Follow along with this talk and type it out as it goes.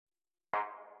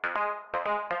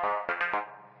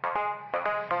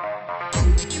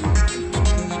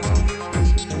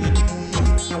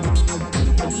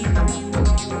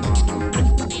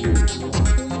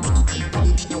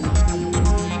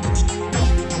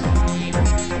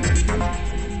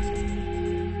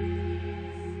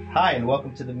Hi, and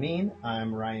welcome to The Mean.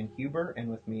 I'm Ryan Huber, and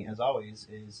with me, as always,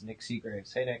 is Nick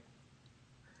Seagraves. Hey, Nick.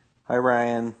 Hi,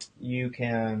 Ryan. You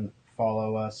can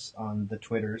follow us on the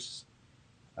Twitters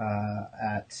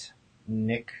at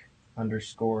Nick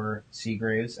 _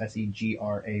 Seagraves,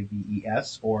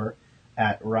 Segraves, or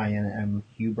at Ryan M.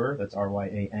 Huber, that's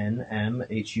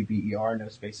RyanMHuber, no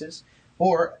spaces,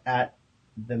 or at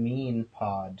The Mean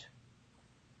Pod.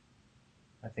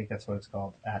 I think that's what it's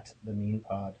called, at The Mean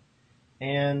Pod.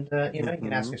 And, you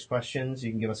can ask us questions, you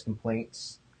can give us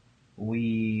complaints.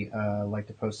 We like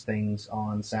to post things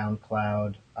on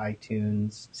SoundCloud,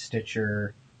 iTunes,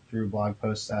 Stitcher, through blog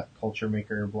posts at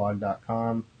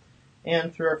culturemakerblog.com,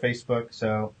 and through our Facebook.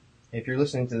 So if you're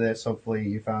listening to this, hopefully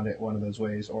you found it one of those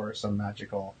ways or some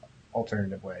magical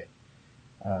alternative way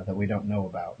that we don't know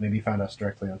about. Maybe you found us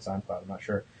directly on SoundCloud, I'm not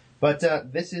sure. But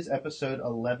this is episode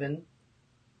 11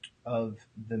 of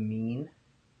The Mean,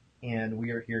 and we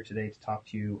are here today to talk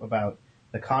to you about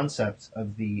the concept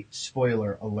of the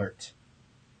spoiler alert.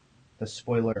 The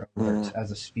spoiler alert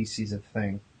as a species of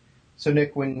thing. So,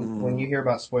 Nick, when you hear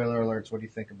about spoiler alerts, what do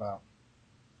you think about?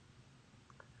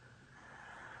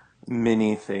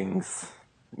 Many things.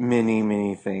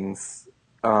 Many things.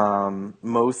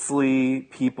 Mostly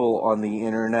people on the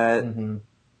internet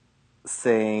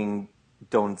saying,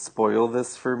 don't spoil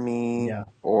this for me,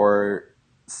 or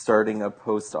starting a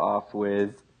post off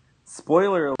with,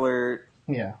 spoiler alert,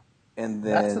 and then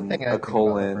that's the thing I a think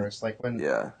colon. About first. Like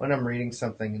when I'm reading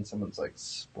something and someone's like,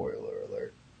 spoiler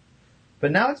alert.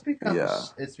 But now it's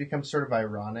become sort of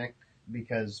ironic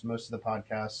because most of the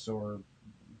podcasts or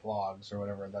blogs or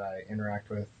whatever that I interact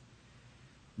with,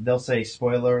 they'll say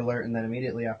spoiler alert, and then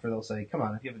immediately after they'll say, come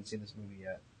on, if you haven't seen this movie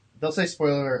yet. They'll say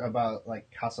spoiler about,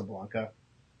 like, Casablanca.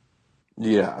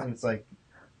 Yeah. And it's like,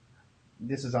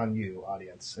 this is on you,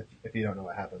 audience, if you don't know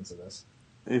what happens in this.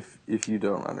 If you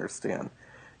don't understand.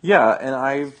 Yeah, and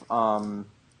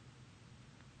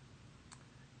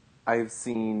I've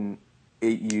seen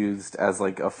it used as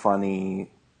like a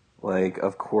funny, like,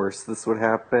 of course this would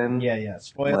happen. Yeah.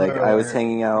 Spoiler like, alert. I was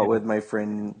hanging out with my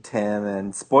friend Tim,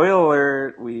 and spoiler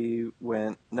alert, we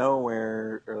went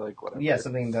nowhere, or like whatever. Yeah,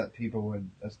 something that people would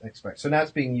expect. So now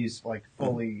it's being used like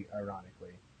fully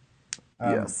ironically.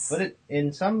 Yes. But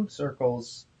in some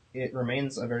circles, it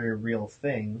remains a very real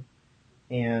thing.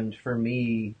 And for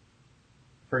me,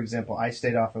 for example, I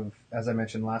stayed off of, as I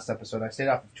mentioned last episode, I stayed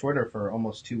off of Twitter for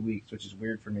almost 2 weeks, which is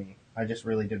weird for me. I just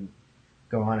really didn't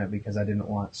go on it because I didn't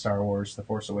want Star Wars The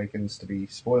Force Awakens to be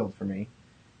spoiled for me.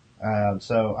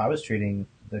 So I was treating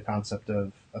the concept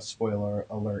of a spoiler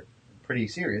alert pretty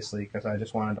seriously because I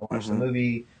just wanted to watch the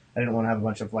movie. I didn't want to have a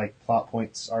bunch of like plot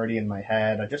points already in my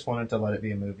head. I just wanted to let it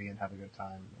be a movie and have a good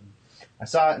time. And I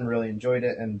saw it and really enjoyed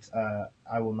it, and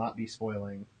I will not be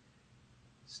spoiling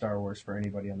Star Wars for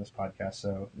anybody on this podcast,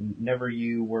 so never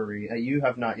you worry. You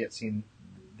have not yet seen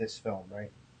this film, right?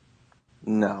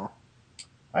 No.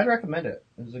 I'd recommend it.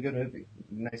 It was a good movie.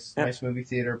 Nice movie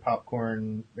theater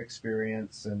popcorn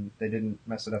experience, and they didn't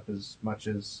mess it up as much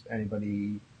as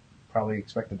anybody probably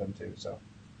expected them to. So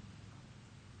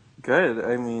good.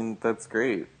 I mean, that's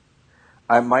great.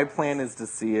 My plan is to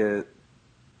see it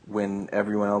when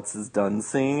everyone else is done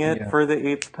seeing it for the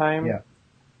 8th time. Yeah,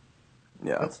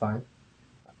 that's fine.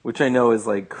 Which I know is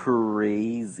like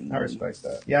crazy. I respect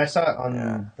that. Yeah, I saw it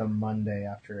on the Monday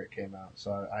after it came out,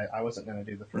 so I wasn't going to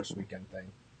do the first weekend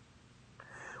thing.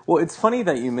 Well, it's funny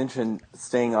that you mentioned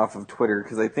staying off of Twitter,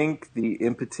 because I think the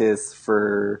impetus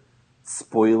for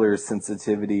spoiler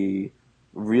sensitivity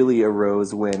really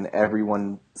arose when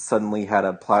everyone suddenly had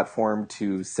a platform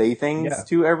to say things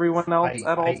to everyone else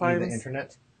at all times. The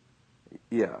internet.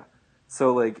 Yeah.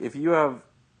 So, like, if you have,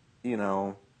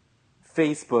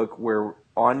 Facebook, where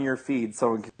on your feed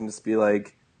someone can just be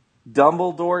like,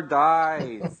 Dumbledore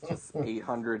dies just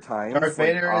 800 times. Darth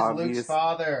Vader is Luke's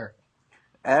father.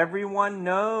 Everyone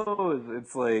knows.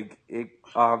 It's like,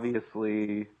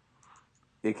 obviously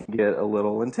it can get a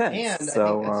little intense. And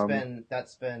so, I think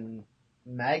that's been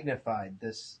magnified,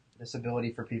 this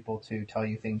ability for people to tell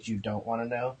you things you don't want to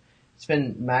know. It's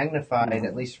been magnified,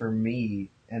 at least for me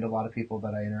and a lot of people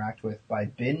that I interact with, by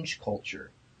binge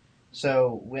culture.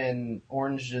 So when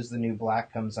Orange is the New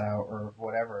Black comes out, or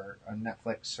whatever, a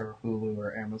Netflix or Hulu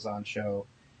or Amazon show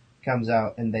comes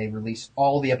out, and they release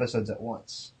all the episodes at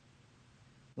once.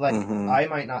 Like, I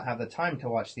might not have the time to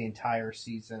watch the entire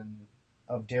season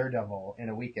of Daredevil in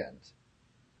a weekend,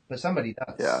 but somebody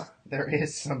does. Yeah. There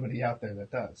is somebody out there that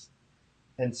does.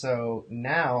 And so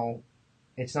now,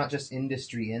 it's not just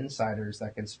industry insiders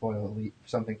that can spoil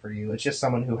something for you. It's just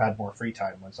someone who had more free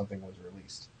time when something was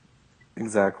released.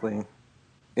 Exactly.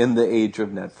 In the age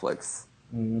of Netflix.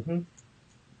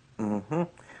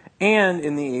 And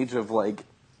in the age of like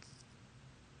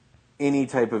any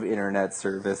type of internet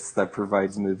service that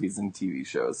provides movies and TV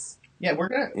shows. Yeah,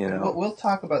 You know, we'll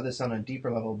talk about this on a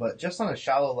deeper level, but just on a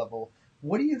shallow level,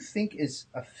 what do you think is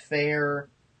a fair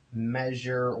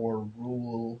measure or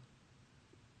rule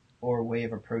or way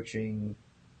of approaching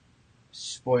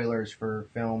spoilers for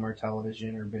film or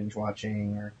television or binge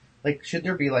watching, or like should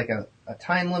there be like a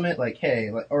time limit, like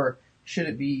hey, like, or should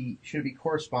it be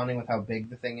corresponding with how big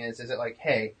the thing is? Is it like,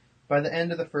 hey, by the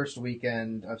end of the first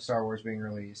weekend of Star Wars being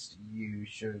released, you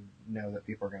should know that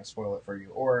people are going to spoil it for you?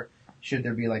 Or should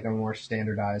there be like a more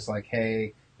standardized, like,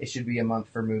 hey, it should be a month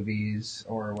for movies,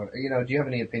 or what? You know, do you have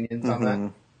any opinions on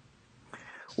that?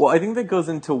 well, I think that goes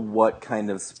into what kind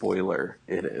of spoiler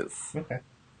it is. Okay.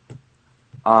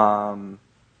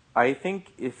 I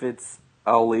think if it's,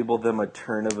 I'll label them a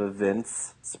turn of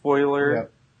events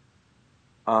spoiler,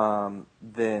 Yep.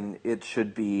 then it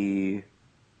should be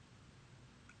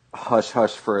hush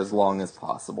hush for as long as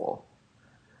possible.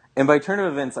 And by turn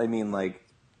of events, I mean like,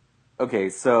 okay,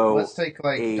 so Let's take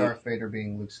like Darth Vader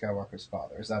being Luke Skywalker's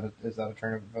father. Is that a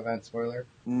turn of event spoiler?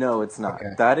 no, it's not.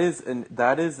 Okay. That is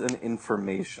an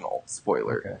informational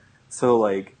spoiler. Okay. So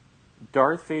like,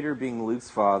 Darth Vader being Luke's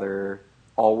father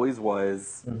always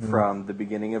was Mm-hmm. from the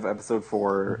beginning of Episode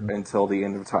 4 Mm-hmm. until the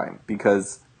end of time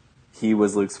because he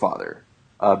was Luke's father.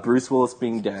 Bruce Willis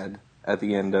being dead at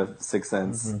the end of Sixth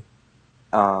Sense. Mm-hmm.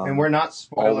 And we're not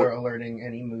spoiler alerting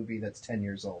any movie that's 10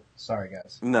 years old. Sorry,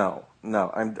 guys. No,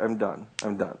 I'm done.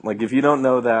 I'm done. Like, if you don't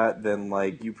know that, then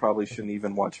like you probably shouldn't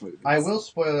even watch movies. I will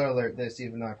spoiler alert this,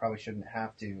 even though I probably shouldn't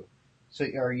have to. So,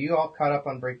 are you all caught up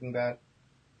on Breaking Bad?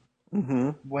 Mm-hmm.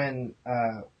 When,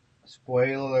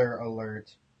 spoiler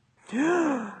alert,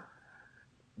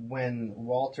 when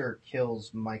Walter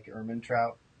kills Mike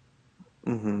Ehrmantraut,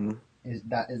 Mm-hmm.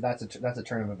 that's a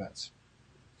turn of events.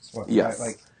 Yes.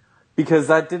 Like, because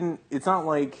that didn't. It's not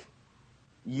like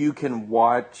you can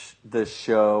watch the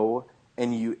show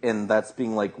and that's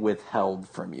being like withheld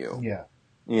from you. yeah.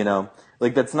 You know,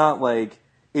 like that's not like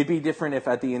it'd be different if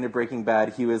at the end of Breaking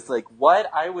Bad he was like, "What?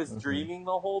 I was dreaming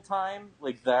the whole time,"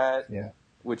 like that. Yeah.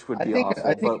 Which would be awful.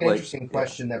 I think but an like, interesting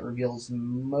question that reveals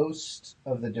most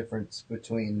of the difference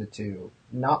between the two,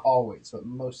 not always, but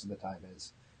most of the time,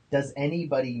 is: does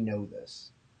anybody know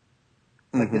this?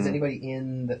 Like, does anybody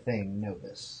in the thing know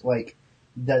this? Like,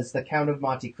 does the Count of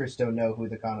Monte Cristo know who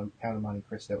the Count of Monte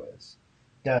Cristo is?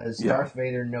 Does Darth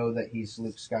Vader know that he's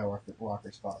Luke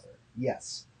Skywalker's father?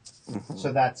 Yes.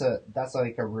 So that's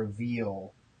like a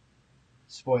reveal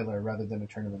spoiler rather than a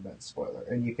turn of events spoiler,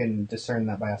 and you can discern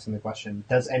that by asking the question: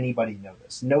 does anybody know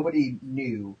this? Nobody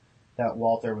knew that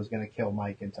Walter was going to kill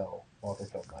Mike until Walter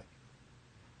killed Mike.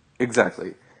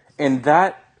 Exactly, and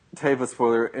that type of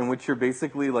spoiler in which you're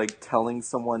basically like telling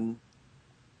someone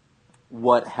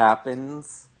what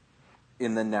happens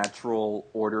in the natural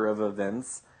order of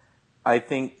events, I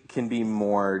think can be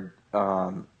more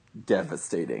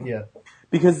devastating. Yeah.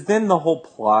 Because then the whole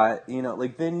plot, you know,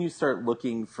 like then you start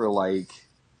looking for like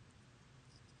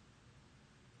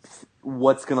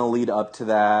what's going to lead up to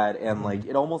that, and like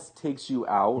it almost takes you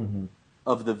out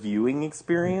of the viewing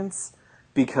experience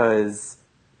because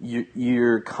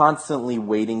you're constantly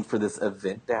waiting for this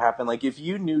event to happen. Like if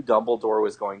you knew Dumbledore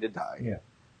was going to die,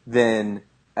 then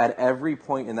at every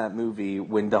point in that movie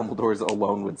when Dumbledore's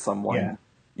alone with someone,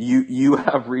 you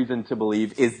have reason to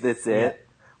believe, is this it? Yeah.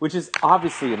 Which is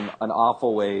obviously an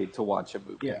awful way to watch a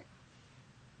movie. Yeah.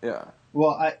 Yeah.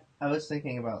 Well, I was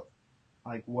thinking about,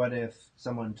 like, what if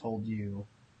someone told you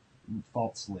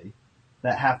falsely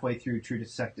that halfway through True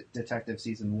Detective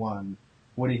Season 1,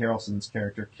 Woody Harrelson's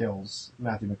character kills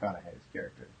Matthew McConaughey's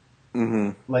character.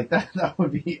 Mm-hmm. Like, that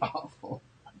would be awful.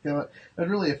 That would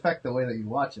really affect the way that you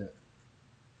watch it.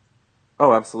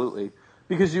 Oh, absolutely.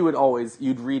 Because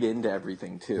you'd read into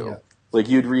everything, too. Yeah. Like,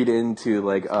 you'd read into,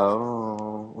 like,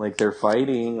 oh, like, they're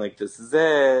fighting, like, this is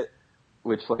it,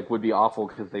 which, like, would be awful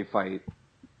because they fight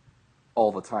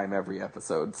all the time, every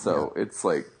episode, so it's,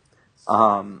 like,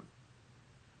 but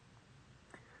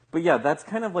yeah, that's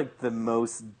kind of, like, the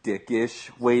most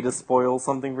dickish way to spoil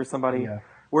something for somebody,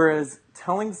 whereas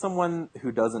telling someone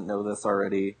who doesn't know this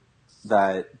already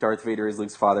that Darth Vader is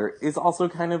Luke's father is also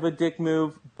kind of a dick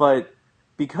move, but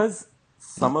because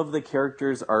some of the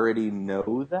characters already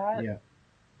know that,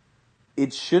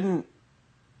 it shouldn't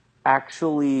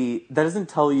actually, that doesn't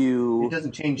tell you... It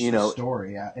doesn't change the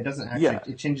story. It doesn't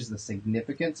actually... It changes the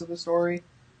significance of the story,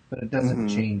 but it doesn't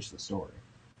change the story.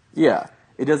 Yeah.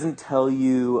 It doesn't tell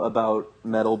you about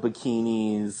metal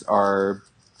bikinis or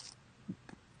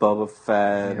Boba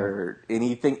Fett or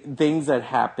anything, things that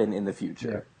happen in the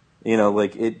future. You know,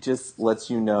 like, it just lets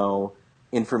you know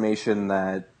information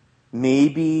that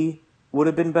maybe would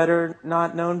have been better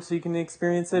not known so you can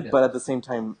experience it, Yeah. but at the same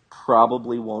time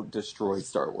probably won't destroy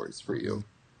Star Wars for you.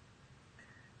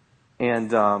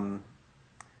 And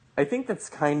I think that's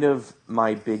kind of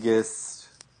my biggest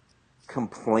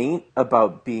complaint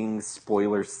about being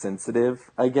spoiler sensitive,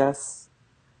 I guess,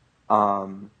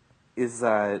 is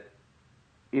that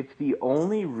if the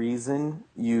only reason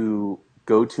you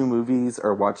go to movies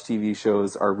or watch TV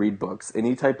shows or read books,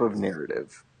 any type of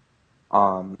narrative,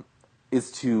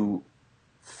 is to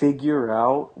figure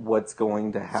out what's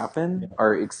going to happen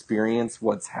or experience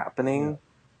what's happening,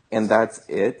 and that's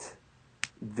it,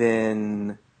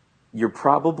 then you're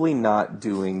probably not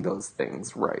doing those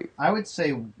things right. I would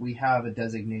say we have a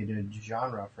designated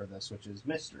genre for this, which is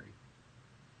mystery.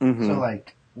 Mm-hmm. So,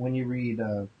 like, when you read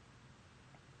a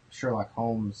Sherlock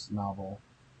Holmes novel,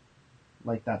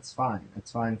 like, that's fine.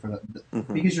 It's fine for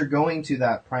Mm-hmm. because you're going to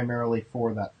that primarily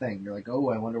for that thing. You're like, oh,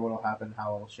 I wonder what'll happen,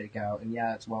 how it'll shake out, and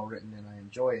yeah, it's well written and I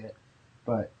enjoy it,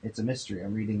 but it's a mystery.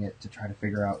 I'm reading it to try to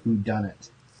figure out who done it.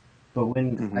 But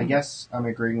when I guess I'm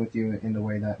agreeing with you in the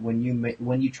way that when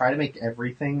you try to make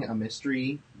everything a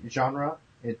mystery genre,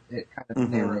 it kind of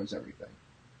narrows everything.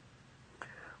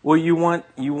 Well, you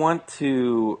want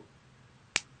to,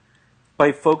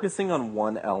 by focusing on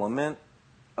one element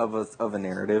of a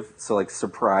narrative, so like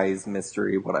surprise,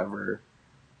 mystery, whatever,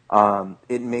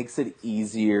 it makes it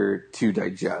easier to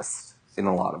digest in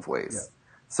a lot of ways. Yeah.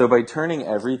 So by turning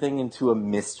everything into a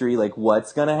mystery, like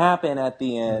what's going to happen at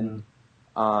the end,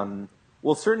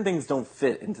 well, certain things don't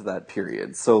fit into that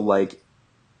period. So like,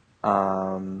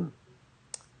 I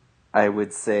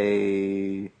would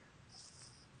say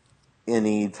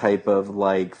any type of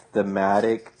like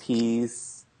thematic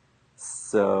piece.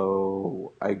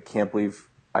 So I can't believe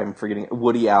I'm forgetting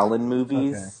Woody Allen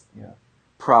movies. Okay. Yeah.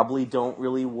 Probably don't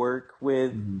really work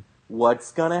with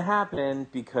what's gonna happen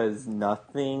because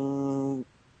nothing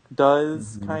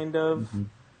does, kind of.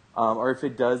 Or if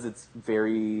it does, it's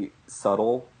very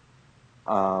subtle.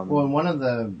 Well,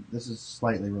 and this is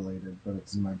slightly related, but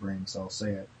it's in my brain, so I'll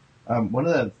say it. One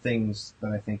of the things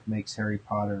that I think makes Harry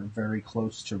Potter very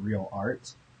close to real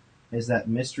art is that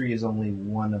mystery is only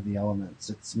one of the elements.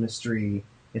 It's mystery,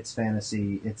 it's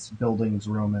fantasy, it's buildings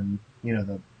Roman,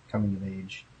 the coming of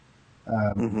age.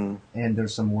 And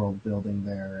there's some world building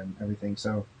there and everything.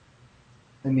 So,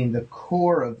 I mean, the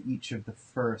core of each of the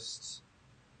first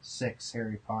 6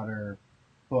 Harry Potter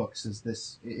books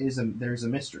there's a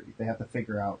mystery. They have to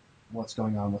figure out what's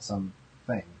going on with some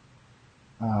thing.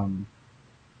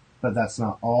 But that's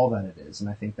not all that it is, and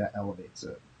I think that elevates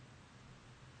it.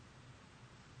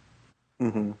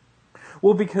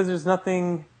 Well, because there's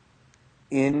nothing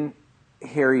in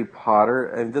Harry Potter,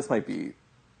 and this might be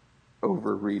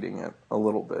overreading it a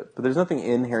little bit, but there's nothing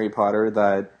in Harry Potter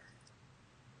that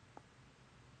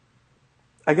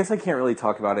I guess I can't really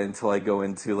talk about it until I go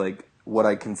into like what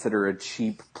I consider a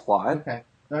cheap plot. Okay.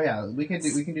 Oh yeah, we can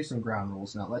do some ground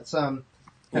rules now. Let's kind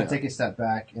of take a step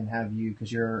back and have you,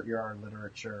 because you're our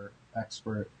literature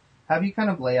expert, have you kind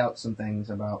of lay out some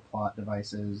things about plot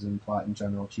devices and plot in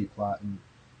general, cheap plot, and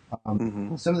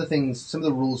some of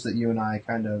the rules that you and I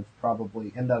kind of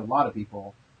probably, and that a lot of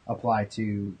people apply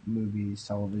to movies,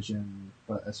 television,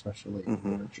 but especially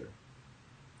literature.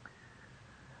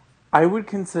 I would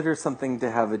consider something to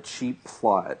have a cheap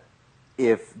plot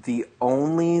if the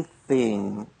only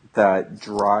thing that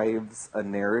drives a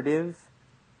narrative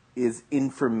is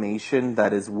information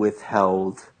that is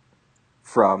withheld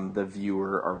from the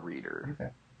viewer or reader.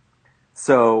 Okay.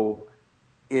 So,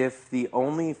 if the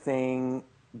only thing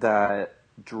that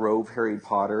drove Harry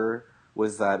Potter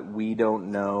was that we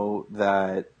don't know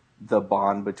that the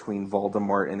bond between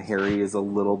Voldemort and Harry is a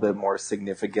little bit more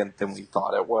significant than we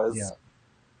thought it was. Yeah.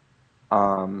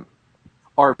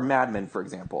 Or Mad Men, for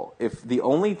example. If the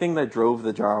only thing that drove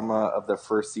the drama of the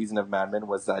first season of Mad Men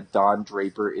was that Don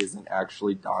Draper isn't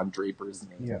actually Don Draper's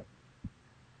name,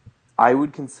 I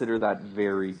would consider that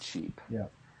very cheap. Yeah.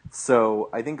 So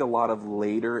I think a lot of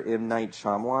later M. Night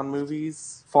Shyamalan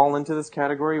movies fall into this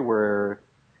category, where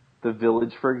The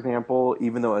Village, for example,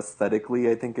 even though aesthetically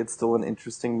I think it's still an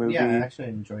interesting movie. Yeah, I actually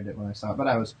enjoyed it when I saw it, but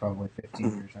I was probably 15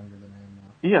 years younger than I am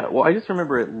now. Yeah, well, I just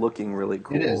remember it looking really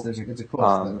cool. It is. It's a cool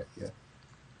aesthetic, yeah.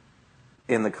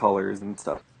 And the colors and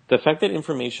stuff. The fact that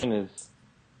information is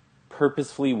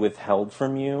purposefully withheld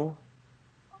from you,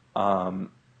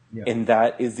 and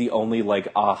that is the only, like,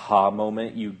 aha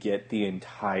moment you get the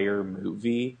entire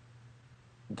movie,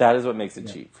 that is what makes it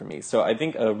cheap for me. So I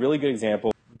think a really good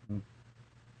example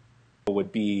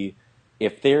would be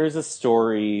if there's a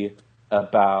story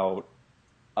about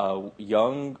a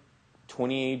young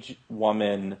 20-age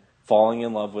woman falling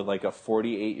in love with like a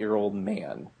 48-year-old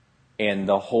man, and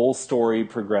the whole story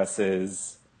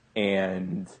progresses,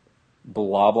 and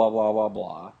blah blah blah blah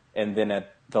blah, and then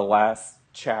at the last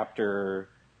chapter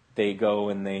they go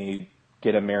and they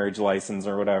get a marriage license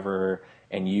or whatever,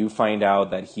 and you find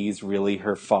out that he's really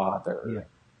her father. Yeah.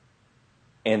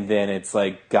 And then it's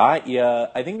like, got ya.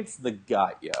 I think it's the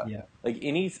got ya. Yeah. Like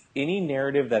any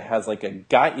narrative that has like a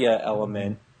got ya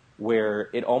element where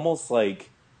it almost like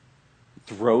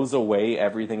throws away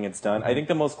everything it's done. I think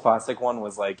the most classic one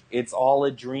was like, it's all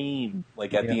a dream.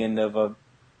 Like at the end of a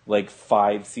like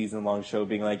 5-season long show,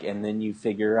 being like, and then you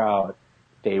figure out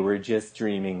they were just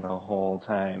dreaming the whole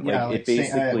time. Yeah, Like like it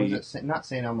basically was it not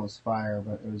Saint Elmo's Fire,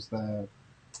 but it was the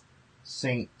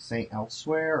Saint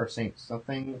Elsewhere or Saint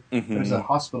something. It was a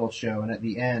hospital show, and at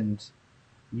the end,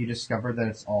 you discover that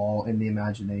it's all in the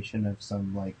imagination of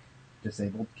some like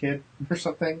disabled kid or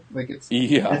something. Like it's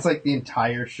like the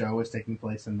entire show is taking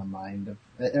place in the mind of.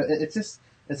 It's just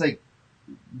it's like.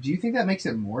 Do you think that makes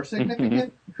it more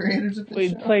significant? Creators of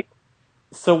this it's show? like,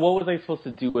 so what was I supposed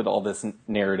to do with all this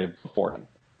narrative beforehand?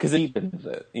 Because it deepens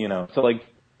it, you know. So like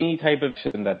any type of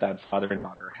shit that father and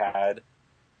daughter had,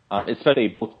 especially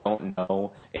if both don't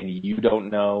know and you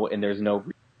don't know, and there's no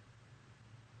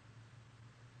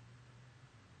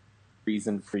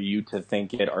reason for you to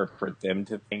think it or for them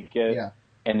to think it, Yeah.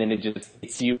 and then it just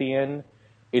hits you in.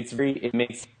 It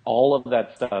makes all of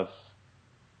that stuff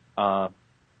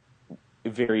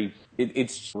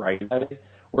it's right.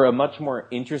 Where a much more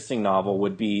interesting novel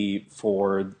would be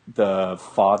for the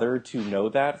father to know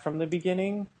that from the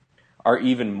beginning, or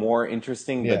even more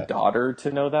interesting, the Yeah. daughter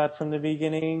to know that from the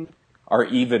beginning, are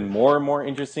even more and more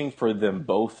interesting for them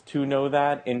both to know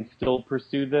that and still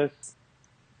pursue this.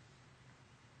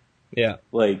 Yeah.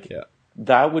 Like, Yeah.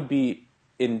 that would be,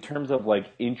 in terms of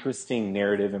like interesting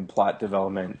narrative and plot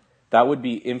development, that would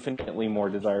be infinitely more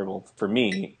desirable for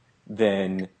me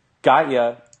than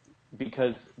Gaia,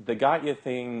 because the Gaia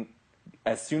thing,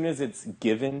 as soon as it's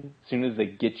given, as soon as they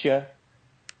get you,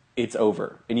 it's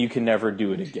over, and you can never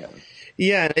do it again.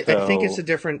 Yeah, and I think it's a So,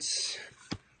 difference.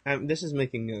 This is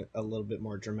making it a little bit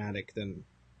more dramatic than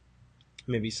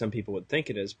maybe some people would think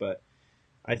it is, but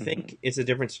I think it's a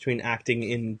difference between acting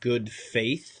in good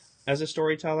faith as a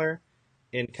storyteller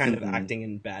and kind of acting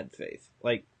in bad faith.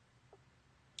 Like,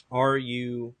 are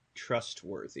you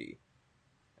trustworthy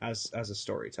as a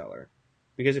storyteller?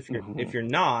 Because if you're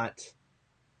not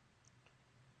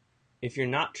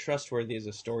trustworthy as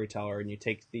a storyteller and you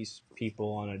take these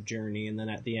people on a journey and then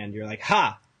at the end you're like,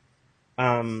 ha,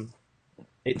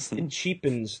 it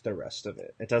cheapens the rest of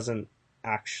it. It doesn't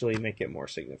actually make it more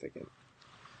significant.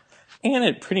 and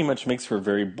it pretty much makes for a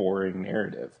very boring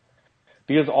narrative.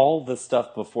 Because all the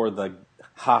stuff before the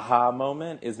haha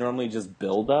moment is normally just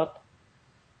build up.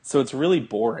 So it's really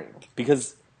boring.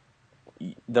 Because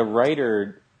the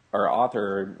writer or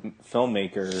author or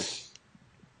filmmaker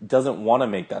doesn't want to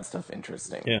make that stuff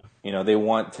interesting. Yeah. You know, they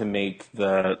want to make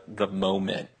the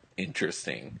moment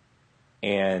interesting.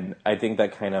 And I think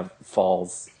that kind of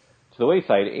falls to the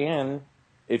wayside. And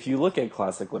if you look at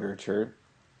classic literature,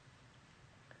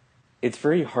 it's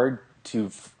very hard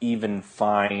to even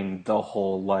find the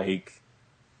whole like,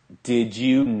 did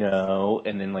you know,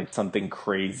 and then like something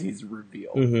crazy is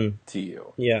revealed to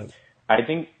you. Yeah. I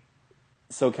think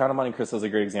so. Count of Monte Cristo is a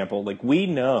great example. Like, we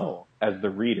know as the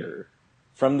reader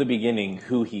from the beginning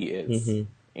who he is, you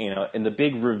know, and the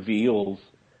big reveals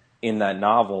in that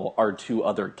novel are to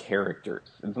other characters.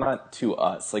 It's not to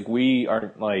us. Like, we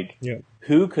aren't like, Yeah.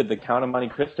 who could the Count of Monte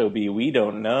Cristo be? We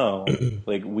don't know.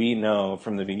 Like, we know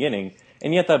from the beginning,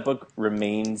 and yet that book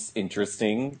remains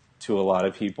interesting to a lot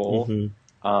of people.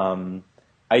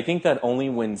 I think that only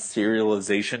when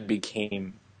serialization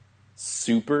became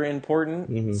super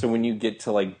important. So when you get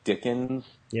to like Dickens,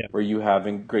 Yeah. where you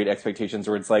have great expectations,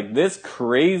 where it's like, this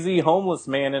crazy homeless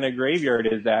man in a graveyard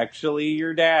is actually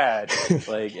your dad,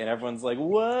 like, and everyone's like,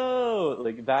 whoa,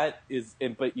 like that is.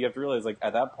 But you have to realize, like,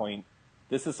 at that point,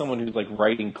 this is someone who's like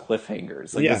writing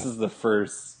cliffhangers. Like, this is the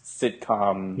first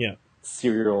sitcom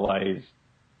serialized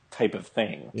type of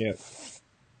thing. Yeah.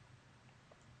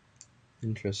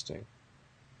 Interesting.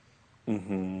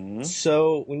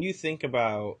 So when you think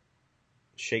about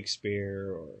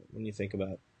Shakespeare, or when you think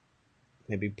about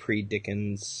maybe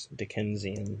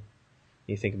Dickensian,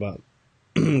 you think about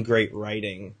great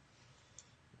writing,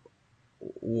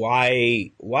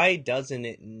 why doesn't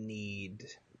it need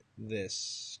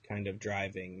this kind of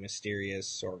driving,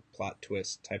 mysterious, or plot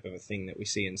twist type of a thing that we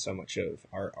see in so much of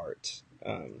our art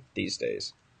these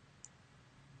days?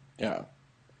 Yeah.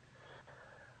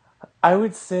 I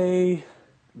would say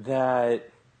that,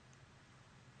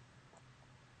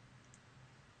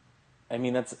 I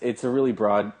mean, it's a really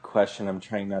broad question. I'm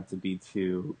trying not to be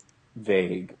too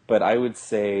vague, but I would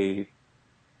say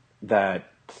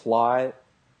that plot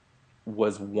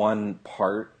was one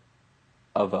part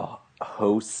of a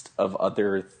host of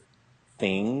other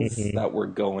things Hmm. that were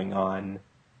going on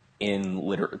in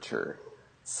literature.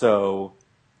 So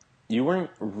you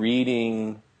weren't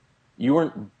reading, you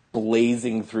weren't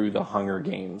blazing through the Hunger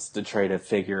Games to try to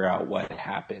figure out what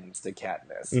happens to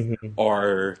Katniss, Hmm.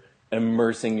 or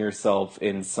immersing yourself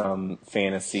in some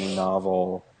fantasy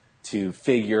novel to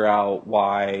figure out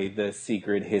why the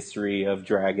secret history of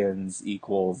dragons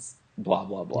equals blah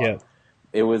blah blah. Yeah.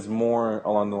 It was more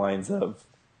along the lines of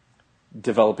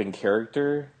developing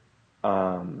character,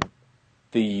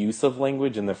 the use of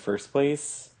language in the first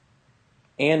place,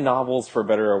 and novels, for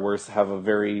better or worse, have a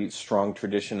very strong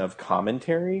tradition of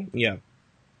commentary. Yeah.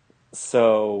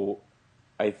 So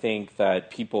I think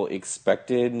that people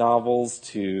expected novels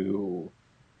to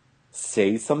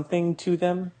say something to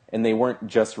them, and they weren't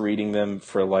just reading them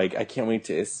for, like, I can't wait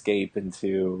to escape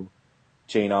into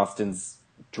Jane Austen's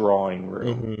drawing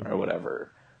room Hmm. or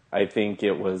whatever. I think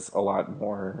it was a lot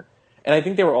more, and I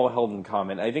think they were all held in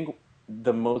common. I think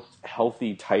the most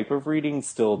healthy type of reading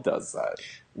still does that,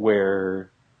 where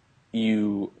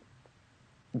you,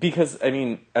 because I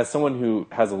mean, as someone who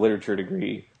has a literature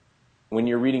degree, when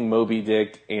you're reading Moby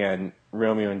Dick and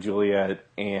Romeo and Juliet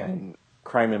and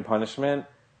Crime and Punishment,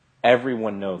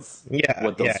 everyone knows Yeah.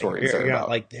 what those Yeah. stories are You're not about.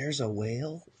 like, there's a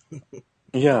whale.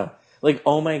 Yeah. Like,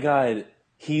 oh my god,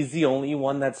 he's the only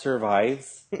one that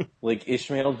survives. Like,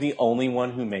 Ishmael's the only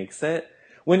one who makes it.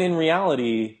 When in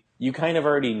reality, you kind of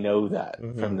already know that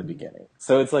from Hmm. the beginning.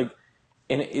 So it's like,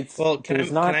 and it's, Well,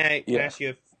 there's not, can I yeah. ask you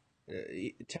if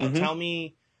Mm-hmm. tell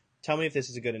me if this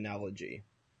is a good analogy.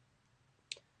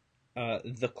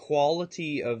 The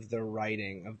quality of the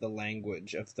writing, of the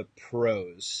language, of the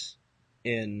prose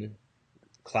in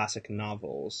classic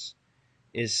novels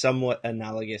is somewhat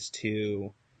analogous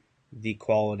to the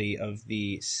quality of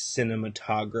the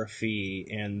cinematography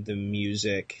and the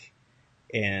music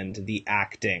and the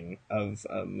acting of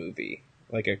a movie,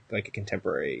 like a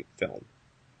contemporary film.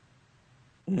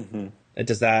 Mm-hmm.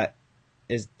 Does that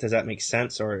does that make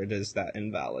sense, or is that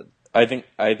invalid? I think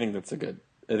that's a good,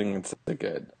 I think that's a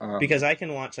good, Because I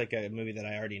can watch like a movie that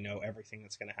I already know everything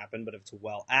that's going to happen, but if it's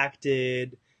well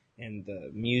acted and the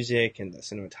music and the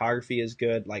cinematography is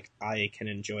good, like I can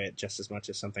enjoy it just as much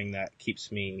as something that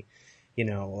keeps me,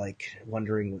 like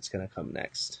wondering what's going to come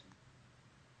next.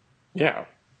 yeah.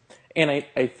 And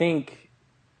I think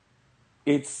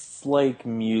it's like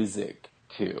music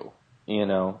too, you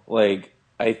know? Like,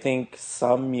 I think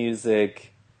some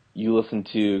music you listen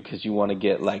to because you want to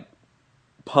get like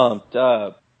pumped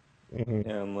up Hmm.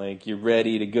 and like you're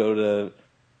ready to go to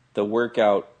the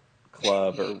workout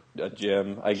club or a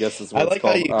gym, I guess is I what it's like how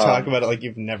called. you talk about it like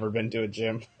you've never been to a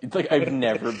gym. It's like I've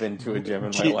never been to a gym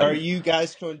in my Are life. you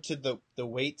guys going to the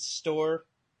weight store?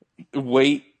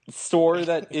 Weight store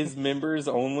that is members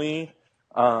only.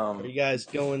 Are Um, you guys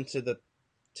going to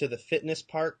the fitness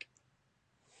park?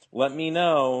 Let me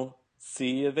know.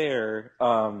 See you there.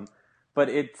 But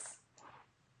it's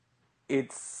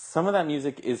some of that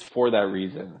music is for that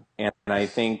reason, and I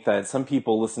think that some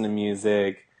people listen to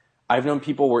music. I've known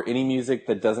people where any music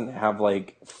that doesn't have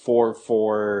like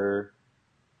 4/4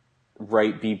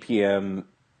 right BPM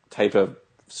type of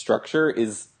structure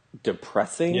is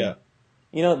depressing. Yeah.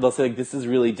 You know, they'll say like this is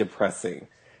really depressing,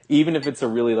 even if it's a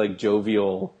really like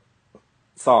jovial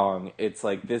song. It's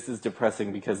like this is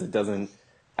depressing because it doesn't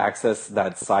access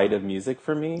that side of music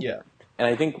for me. Yeah. And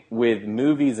I think with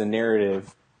movies and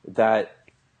narrative, that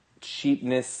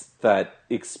cheapness, that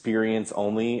experience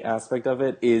only aspect of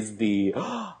it is the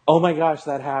oh my gosh,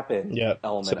 that happened Yeah. So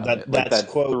element of it. Like that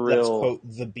that's thrill. quote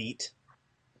the beat.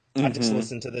 I just Mm-hmm.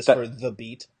 listened to this for That the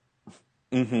beat.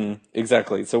 mm-hmm.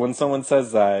 Exactly. So when someone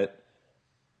says that,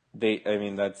 I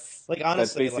mean Like that's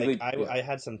honestly, like basically, yeah. I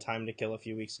had some time to kill a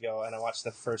few weeks ago, and I watched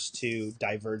the first two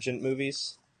Divergent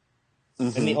movies,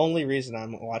 and the Mm-hmm. only reason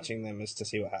I'm watching them is to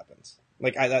see what happens.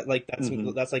 Like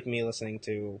Mm-hmm. that's like me listening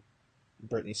to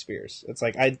Britney Spears. It's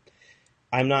like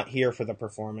I'm not here for the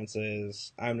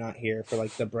performances. I'm not here for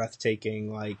like the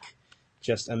breathtaking, like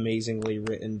just amazingly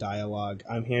written dialogue.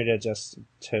 I'm here to just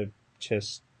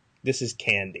this is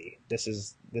candy. This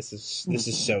is Mm-hmm.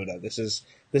 soda. This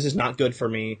is not good for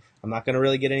me. I'm not going to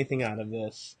really get anything out of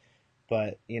this.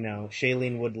 But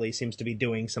Shailene Woodley seems to be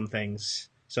doing some things,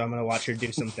 so I'm going to watch her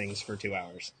do some things for 2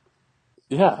 hours.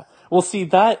 Yeah. Well, see,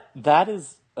 that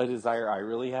is a desire I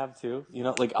really have too. You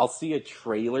know, like I'll see a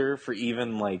trailer for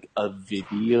even like a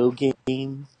video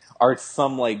game or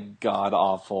some like god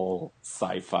awful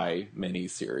sci-fi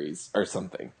miniseries or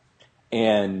something.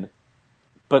 And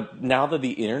But now that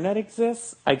the internet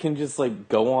exists, I can just like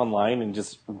go online and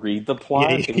just read the Yeah,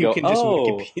 plot and you go, can just oh,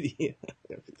 Wikipedia.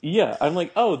 yeah. I'm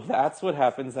like, oh, that's what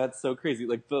happens. That's so crazy.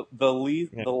 Like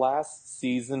Yeah, the last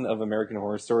season of American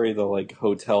Horror Story, the like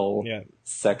hotel yeah.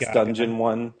 sex Gaga. dungeon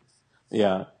one.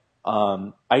 Yeah.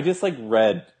 I just like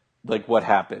read like what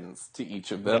happens to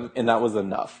each of Yeah, them, and that was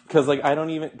enough. Because like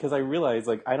I realized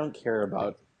like I don't care yeah.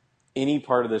 about any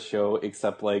part of the show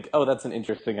except like, oh, that's an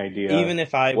interesting idea. Even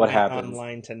if I What went happens?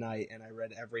 online tonight and I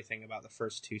read everything about the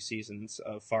first 2 seasons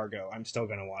of Fargo, I'm still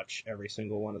going to watch every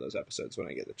single one of those episodes when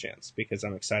I get the chance because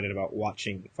I'm excited about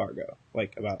watching Fargo,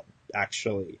 like about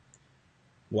actually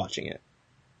watching it.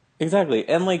 Exactly.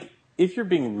 And like if you're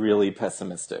being really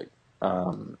pessimistic,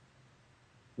 um,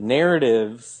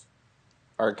 narratives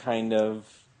are kind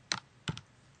of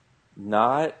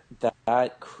not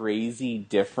that crazy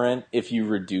different if you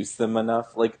reduce them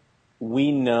enough. Like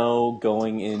we know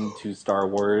going into Star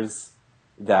Wars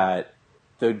that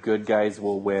the good guys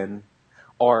will win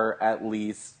or at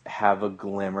least have a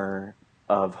glimmer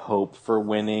of hope for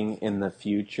winning in the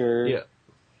future. Yeah.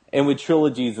 And with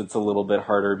trilogies, it's a little bit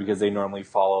harder because they normally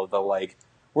follow the like,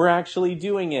 we're actually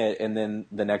doing it. And then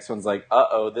the next one's like,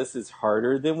 uh-oh, this is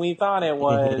harder than we thought it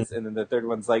was. And then the third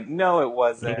one's like, no, it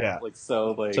wasn't. Yeah. Like,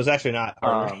 so So it's like, actually not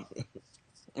harder. um,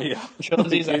 yeah,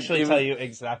 like Trilogies actually it tell was, you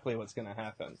exactly what's going to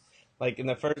happen. Like in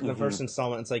the mm-hmm. first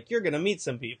installment, it's like you're going to meet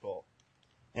some people,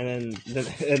 and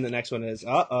and the next one is,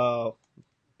 uh-oh,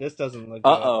 this doesn't look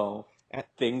good. Uh-oh,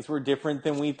 things were different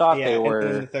than we thought they Yeah,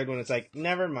 and then the were. third one is like,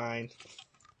 never mind.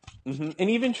 And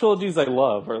even trilogies I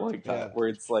love are like that, Yeah, where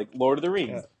it's like Lord of the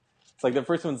yeah. Rings. It's like the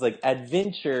first one's like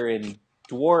adventure and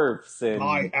dwarfs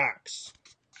My and axe.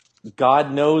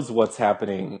 God knows what's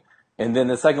happening. And then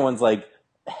the second one's like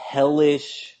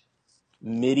hellish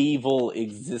medieval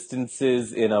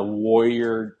existences in a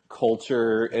warrior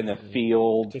culture in a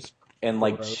field Just and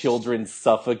like gross. children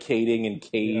suffocating in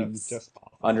Yeah, caves just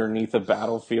awful. underneath a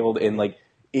battlefield and like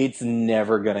it's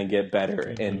never gonna get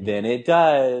better. And Mm-hmm. then it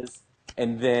does.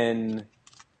 And then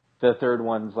the third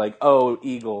one's like, oh,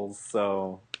 Eagles,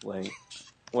 so like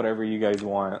whatever you guys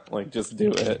want, like just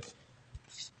do it.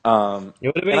 It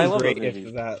would have And I been love those great if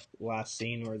movies. that last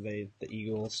scene where the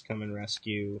Eagles come and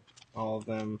rescue all of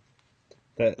them,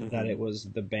 that Hmm it was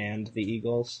the band, the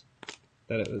Eagles,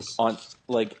 that it was. On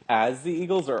like as the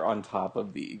Eagles or on top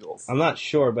of the Eagles. I'm not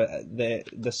sure, but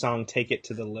the song "Take It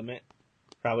to the Limit"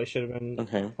 probably should have been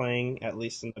Okay. playing at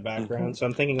least in the hmm background. So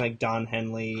I'm thinking like Don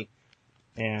Henley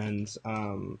and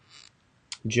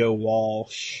Joe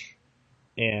Walsh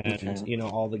and Okay.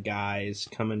 all the guys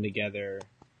coming together.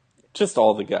 Just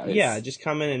all the Yeah, guys. just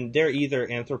come in and they're either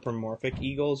anthropomorphic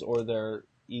eagles or they're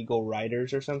eagle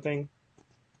riders or something.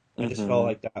 I just felt hmm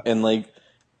like that. And like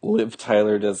Liv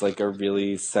Tyler does like a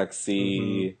really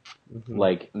Mm-hmm. sexy Mm-hmm.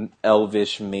 like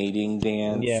elvish mating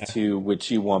dance Yeah, to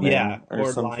Witchy yeah, Woman or or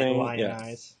something. lion Yeah.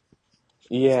 eyes.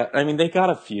 Yeah, I mean they got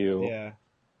a few. Yeah,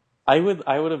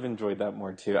 I would have enjoyed that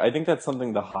more too. I think that's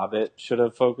something The Hobbit should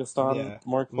have focused on yeah,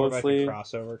 more more of like a closely.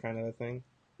 crossover kind of a thing.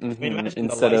 I mean, imagine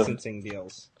the Instead of licensing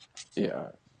deals. yeah.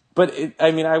 But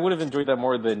I mean, I would have enjoyed that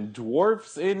more than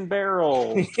dwarfs in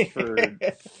barrels for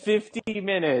Hey, 50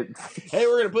 minutes.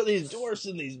 we're gonna put these dwarfs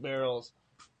in these barrels.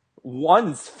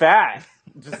 One's fat.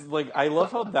 Just like I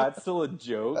love how that's still a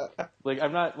joke. Like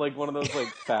I'm not like one of those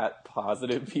like fat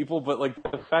positive people, but like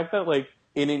the fact that like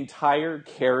an entire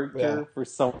Yeah, character for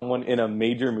someone in a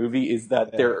major movie is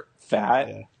that yeah, they're fat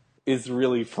yeah, is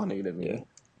really funny to yeah. me.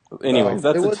 Anyways, Well,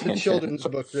 it that's a was a tangent. children's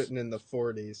book written in the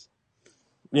 40s.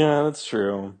 Yeah, that's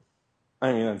true.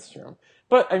 I mean, that's true.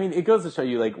 But I mean, it goes to show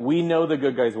you like we know the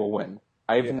good guys will win.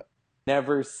 I've Yeah,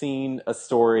 never seen a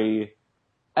story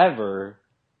ever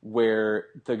where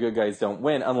the good guys don't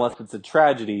win unless it's a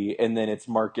tragedy and then it's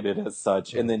marketed as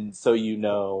such yeah, and then so you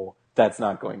know that's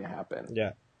not going to happen.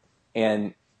 yeah.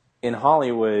 And in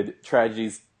Hollywood,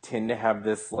 tragedies tend to have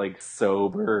this like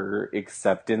sober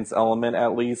acceptance element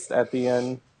at least at the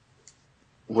end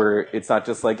where it's not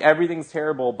just like everything's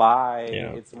terrible, bye.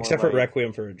 Yeah. It's more Except for like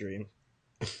Requiem for a Dream.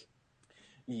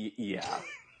 yeah.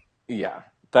 Yeah.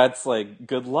 That's like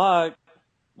good luck.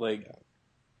 Like Yeah.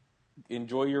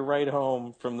 enjoy your ride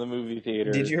home from the movie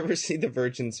Did theater. you ever see the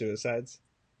Virgin Suicides?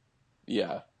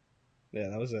 Yeah. Yeah,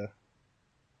 that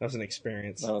was an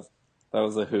experience. That was that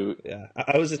was a hoot. Yeah,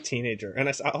 I was a teenager, and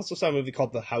I also saw a movie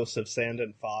called The House of Sand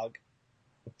and Fog.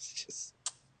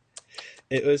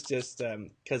 It was just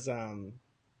because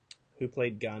who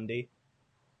played Gandhi?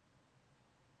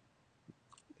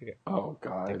 Oh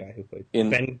The god. guy who played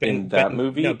In that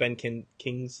no, movie?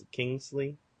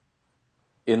 Kingsley.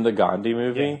 In the Gandhi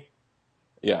Yeah. movie?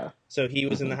 Yeah. So he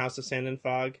was in hmm the House of Sand and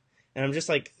Fog, And I'm just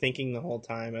like thinking the whole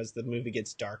time as the movie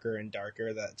gets darker and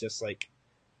darker that just like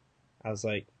I was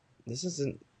like, this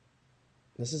isn't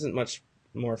this isn't much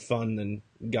more fun than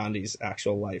Gandhi's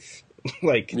actual life.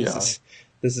 Like Yeah.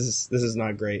 this is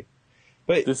not great.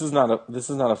 But This is not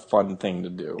a fun thing to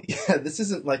do. yeah, this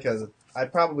isn't like a. I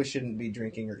probably shouldn't be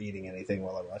drinking or eating anything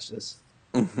while I watch this.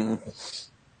 Hmm.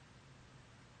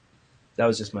 That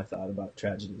was just my thought about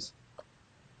tragedies.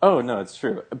 Oh no, it's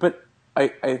true. But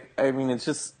I mean, it's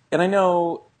just, and I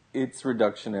know it's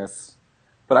reductionist,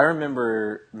 but I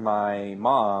remember my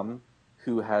mom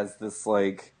who has this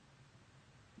like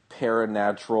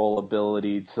paranatural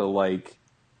ability to like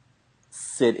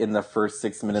sit in the first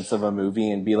 6 minutes of a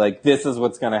movie and be like, this is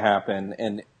what's going to happen.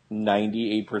 And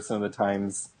 98% of the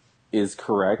times is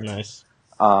correct. Nice.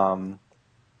 Um,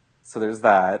 so there's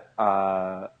that.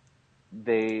 I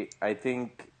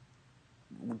think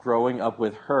growing up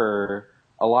with her,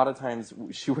 a lot of times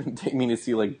she wouldn't take me to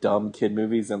see like dumb kid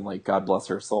movies and like God bless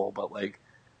her soul, but like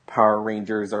Power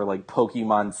Rangers or like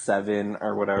Pokemon 7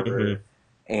 or Mm-hmm. whatever.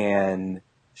 And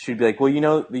she'd be like, well, you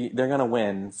know, they're going to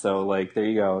win. So like, there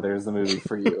you go. There's the movie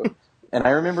for you. And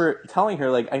I remember telling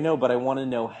her like, I know, but I want to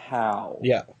know how.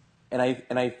 Yeah. And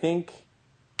I think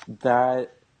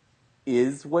that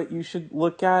is what you should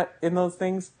look at in those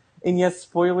things. And yes,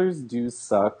 spoilers do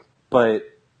suck, but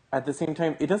at the same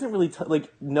time, it doesn't really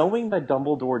like knowing that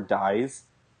Dumbledore dies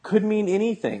could mean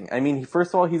anything. I mean,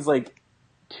 first of all, he's like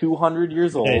 200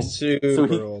 years Yeah, old, he's so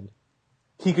super old.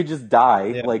 he could just die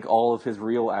Yeah. like all of his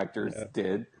real actors Yeah.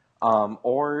 did.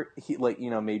 Or he like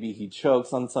maybe he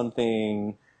chokes on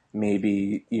something,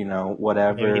 maybe Maybe he dies in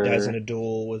whatever. a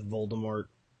duel with Voldemort.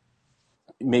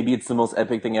 Maybe it's the most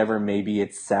epic thing ever. Maybe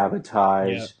it's Yeah.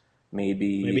 sabotage.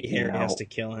 Maybe Maybe Harry has to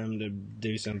kill him to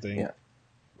do something. yeah.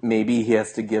 Maybe he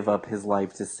has to give up his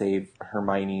life to save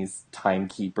Hermione's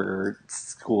timekeeper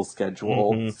school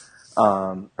schedule,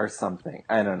 Mm-hmm. or something.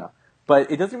 I don't know,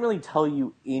 but it doesn't really tell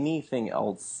you anything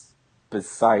else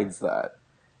besides that.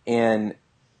 And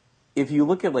if you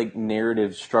look at like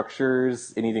narrative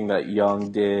structures, anything that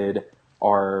Young did,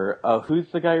 or who's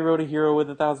the guy who wrote A Hero with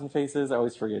a Thousand Faces? I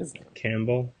always forget his name.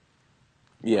 Campbell.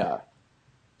 Yeah,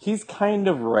 he's kind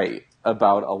of right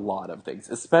about a lot of things,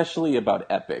 especially about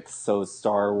epics. So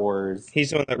Star Wars, He's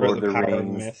the one that wrote Lord The of the Power of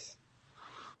Rings, Myth.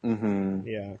 hmm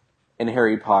Yeah. and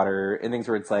Harry Potter, and things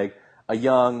where it's like a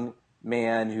young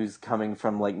man who's coming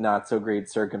from like not so great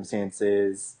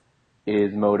circumstances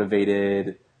is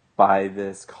motivated by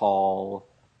this call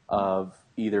of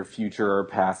either future or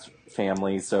past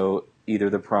family. So either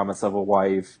the promise of a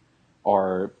wife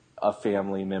or a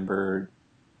family member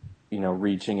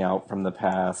reaching out from the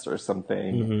past or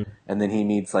something. Mm-hmm. And then he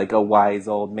meets like a wise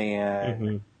old man,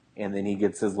 Mm-hmm. and then he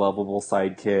gets his lovable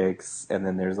sidekicks, and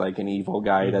then there's like an evil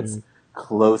guy Mm-hmm. that's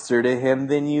closer to him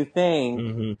than you think.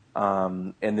 Mm-hmm.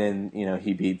 And then,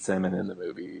 he beats him, and then the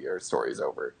movie or story's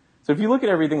over. So if you look at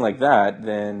everything like that,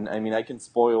 then, I mean, I can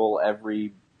spoil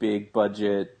every big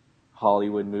budget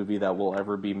Hollywood movie that will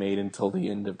ever be made until the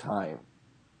end of time,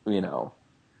 you know.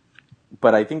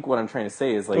 But I think what I'm trying to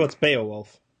say is Well, it's like,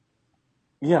 Beowulf.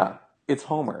 yeah, it's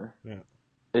Homer. Yeah.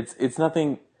 It's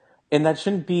nothing, and that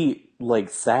shouldn't be like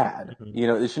sad. Mm-hmm.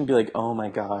 It shouldn't be like, oh my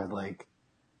god, like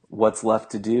what's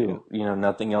left to Yeah. do?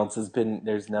 Nothing else has been.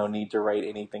 There's no need to write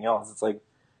anything else. It's like,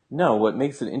 no. What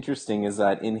makes it interesting is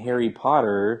that in Harry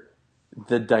Potter,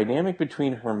 the dynamic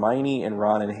between Hermione and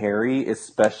Ron and Harry,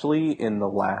 especially in the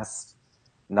last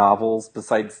novels,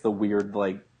 besides the weird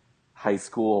like high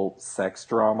school sex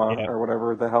drama Yeah. or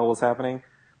whatever the hell was happening,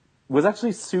 was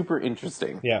actually super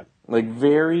interesting. Yeah. Like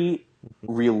very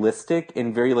realistic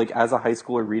and very like as a high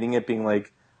schooler reading it being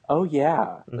like, oh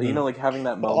yeah. Mm-hmm. Like having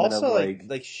that But moment of also,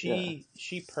 like yeah.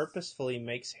 she purposefully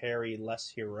makes Harry less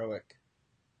heroic.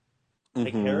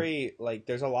 Like Mm-hmm. Harry, like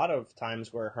there's a lot of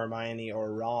times where Hermione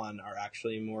or Ron are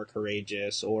actually more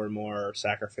courageous or more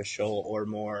sacrificial or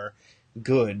more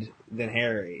good than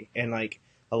Harry, and like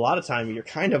a lot of time you're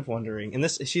kind of wondering, and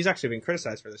this she's actually been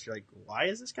criticized for this. You're like, why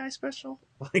is this guy special?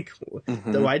 Like,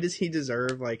 Mm-hmm. why does he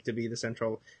deserve like to be the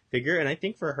central figure? And I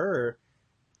think for her,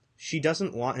 she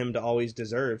doesn't want him to always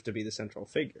deserve to be the central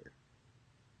figure.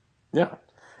 Yeah.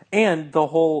 And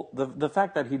the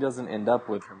fact that he doesn't end up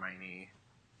with Hermione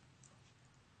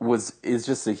is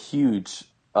just a huge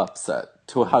upset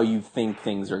to how you think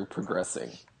things are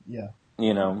progressing. Yeah.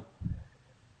 You know?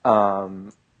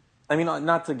 I mean,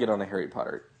 not to get on a Harry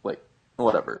Potter, like,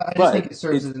 whatever. I just think But it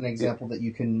serves as an example that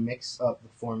you can mix up the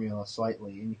formula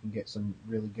slightly and you can get some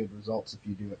really good results if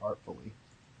you do it artfully.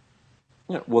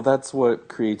 yeah, well, that's what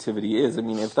creativity is. I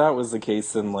mean, if that was the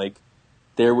case, then, like,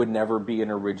 there would never be an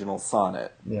original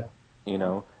sonnet, Yeah.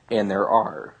 and there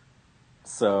are.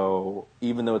 So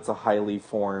even though it's a highly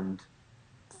formed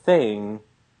thing,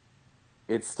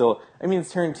 it's still, I mean,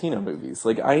 it's Tarantino movies.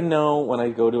 Like, I know when I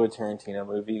go to a Tarantino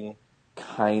movie,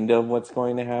 kind of what's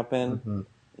going to happen, Mm-hmm.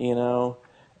 you know?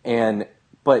 And,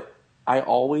 but I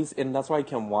always, and that's why I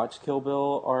can watch Kill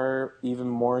Bill or even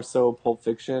more so Pulp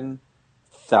Fiction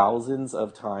thousands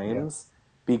of Yeah. times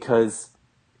because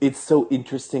it's so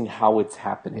interesting how it's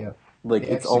happening. Yeah. Like,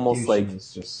 The it's almost execution like,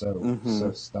 is just so mm-hmm,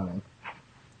 so stunning.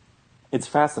 it's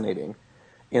fascinating.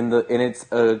 And it's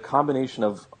a combination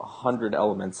of 100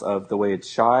 elements of the way it's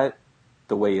shot,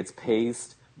 the way it's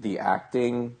paced, the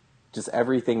acting, just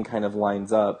everything kind of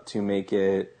lines up to make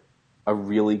it a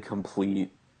really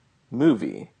complete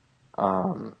movie.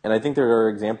 And I think there are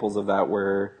examples of that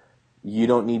where you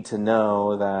don't need to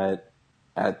know that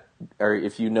at or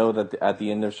if you know that at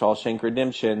the end of Shawshank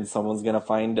Redemption, someone's gonna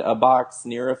find a box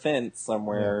near a fence Yeah.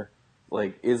 somewhere,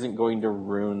 like isn't going to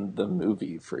ruin the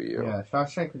movie for you. Yeah,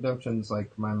 Shawshank Redemption's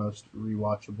like my most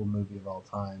rewatchable movie of all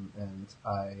time, and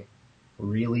I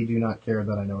really do not care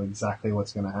that I know exactly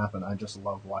what's going to happen. I just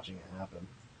love watching it happen.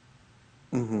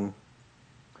 Hmm.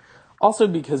 Also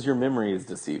because your memory is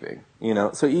deceiving, you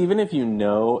know. So even if you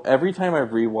know, every time I've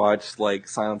rewatched like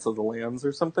Silence of the Lambs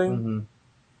or something, Mm-hmm.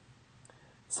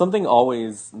 something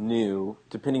always new,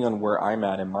 depending on where I'm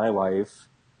at in my life,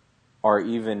 or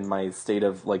even my state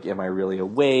of like, am I really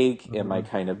awake? Am I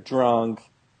Mm-hmm. kind of drunk?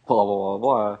 Blah blah blah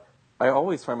blah. I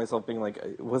always find myself being like,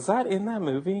 was that in that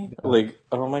movie? Yeah, Like,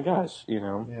 oh my gosh, you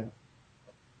know. yeah.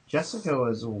 Jessica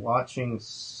was watching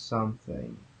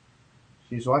something.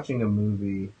 She was watching a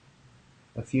movie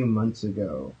a few months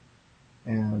ago,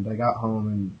 and I got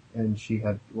home and she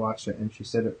had watched it, and she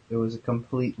said it was a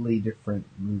completely different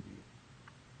movie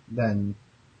than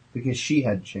because she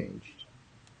had changed.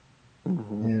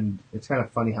 Hmm. And it's kind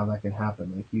of funny how that can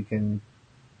happen. Like you can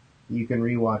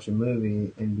rewatch a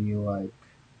movie and be like,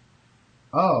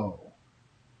 oh,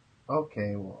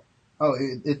 okay, well, oh,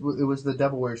 it was The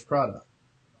Devil Wears Prada.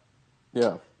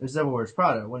 Yeah. It was Devil Wears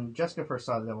Prada. When Jessica first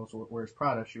saw The Devil Wears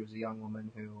Prada, she was a young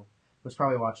woman who was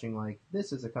probably watching like,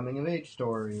 this is a coming of age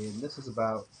story, and this is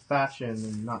about fashion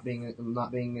and not being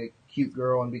a cute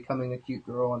girl and becoming a cute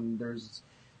girl, and there's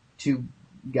two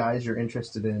guys you're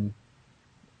interested in.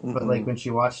 But Hmm. like when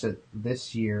she watched it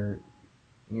this year,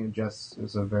 Jess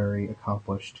is a very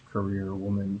accomplished career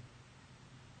woman.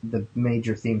 The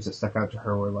major themes that stuck out to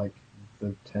her were like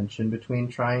the tension between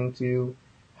trying to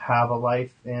have a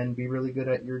life and be really good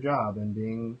at your job and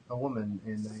being a woman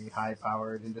in a high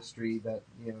powered industry that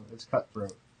is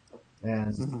cutthroat.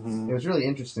 And Hmm. it was really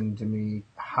interesting to me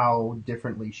how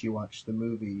differently she watched the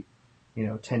movie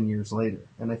 10 years later.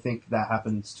 And I think that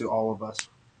happens to all of us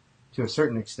to a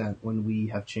certain extent when we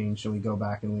have changed and we go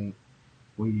back and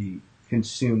we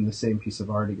consume the same piece of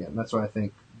art again. That's why I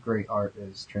think great art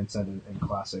is transcendent and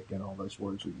classic and all those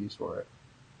words we use for it.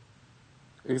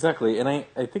 Exactly. And I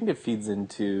think it feeds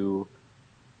into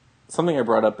something I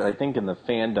brought up, I think, in the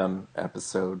fandom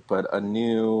episode, but a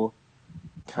new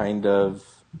kind of,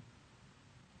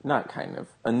 not kind of,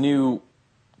 a new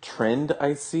trend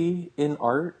I see in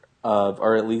art of,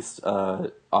 or at least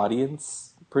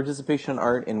audience participation in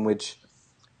art, in which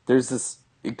there's this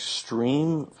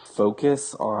extreme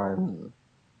focus on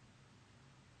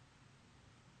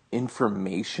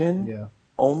information Yeah,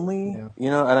 only, yeah, you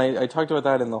know, and I talked about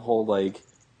that in the whole like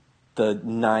the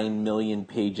 9 million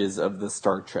pages of the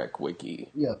Star Trek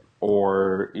wiki yeah.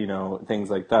 or, you know, things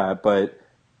like that. But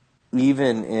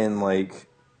even in like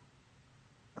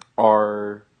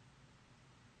our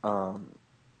um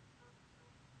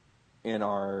in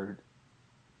our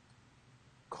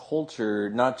culture,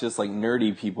 not just like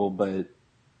nerdy people, but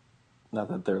not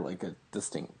that they're like a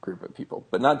distinct group of people,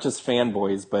 but not just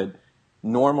fanboys, but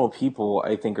normal people,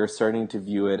 I think, are starting to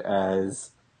view it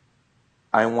as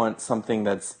I want something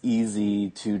that's easy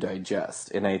to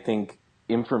digest. And I think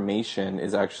information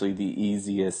is actually the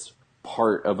easiest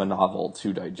part of a novel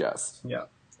to digest. Yeah.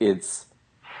 It's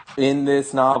in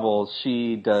this novel,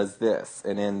 she does this,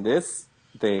 and in this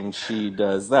thing, she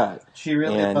does that. She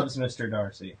really And loves Mr.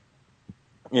 Darcy.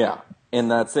 yeah, and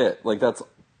that's it. Like,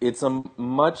 it's a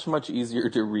much, much easier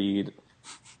to read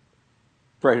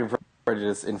Pride and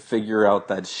Prejudice and figure out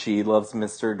that she loves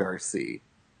Mr. Darcy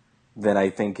than I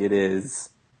think it is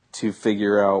to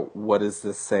figure out what is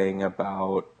this saying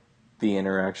about the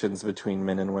interactions between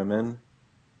men and women.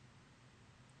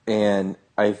 And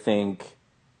I think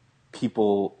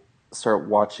people start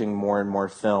watching more and more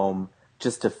film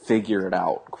just to figure it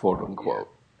out, quote Yeah. unquote.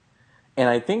 And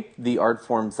I think the art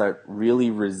forms that really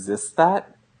resist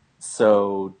that,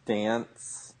 so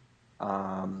dance,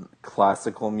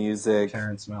 classical music,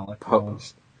 Terrence Malick po-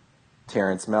 films.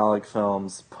 Terrence Malick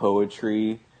films,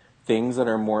 poetry, things that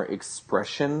are more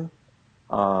expression,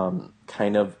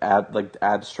 kind of like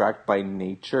abstract by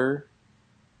nature,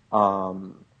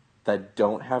 that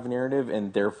don't have narrative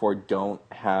and therefore don't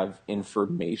have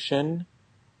information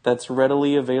that's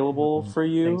readily available for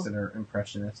Things you. that are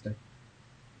impressionistic.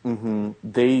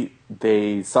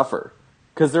 They suffer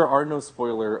because there are no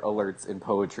spoiler alerts in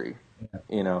poetry.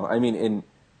 Yeah. I mean in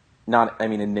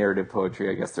narrative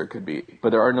poetry, I guess there could be, but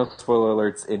there are no spoiler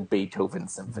alerts in Beethoven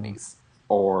symphonies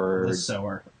or The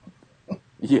Sower.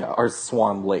 or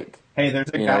Swan Lake. Hey, there's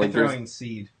a guy throwing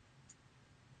seed.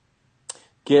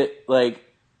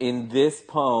 In this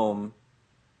poem,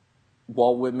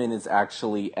 Walt Whitman is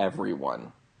actually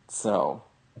everyone. So,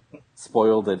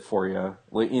 spoiled it for you.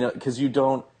 Because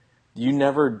you're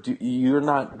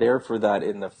not there for that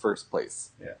in the first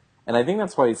place. Yeah. And I think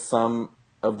that's why some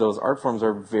of those art forms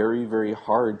are very, very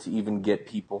hard to even get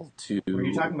people to... Were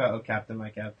you talking about Oh Captain, My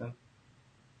Captain?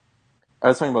 I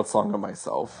was talking about Song of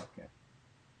Myself. Okay.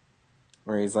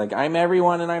 Where he's like, I'm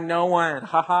everyone and I'm no one.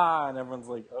 Haha. And everyone's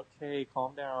like, okay,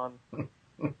 calm down.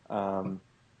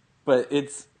 But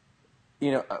it's,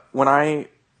 when I...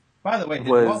 By the way,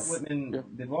 Walt Whitman...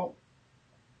 Yeah.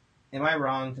 Am I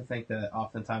wrong to think that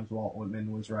oftentimes Walt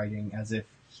Whitman was writing as if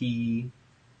he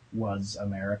was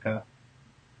America?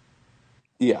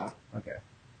 Yeah. Okay.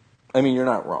 I mean, you're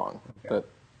not wrong. Okay.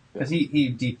 Because he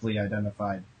deeply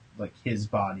identified, like, his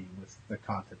body with the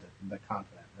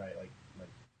continent, right?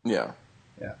 Yeah.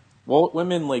 Yeah. Walt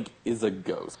Whitman, is a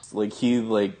ghost.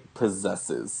 He,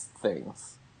 possesses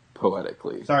things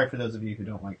poetically. Sorry for those of you who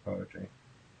don't like poetry.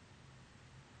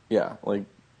 Yeah,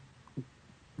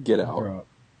 get out. Grow up.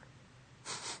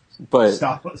 But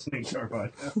stop listening to our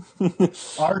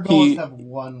podcast. Our goal is to have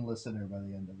one listener by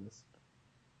the end of this.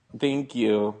 Thank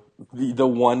you. The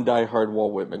one diehard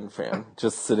Walt Whitman fan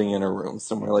just sitting in a room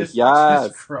somewhere yes!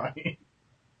 Just crying.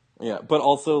 Yeah, but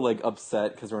also,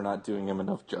 upset because we're not doing him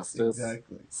enough justice.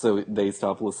 Exactly. So they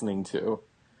stop listening too.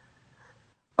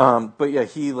 But yeah,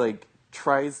 he,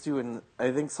 tries to, and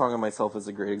I think Song of Myself is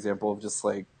a great example of just,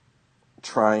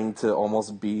 trying to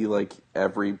almost be like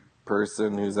every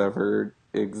person who's ever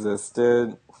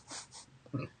existed.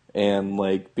 And,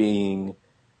 being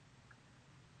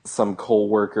some coal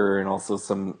worker and also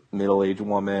some middle-aged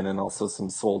woman and also some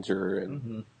soldier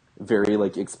and very,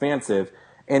 expansive.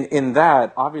 And in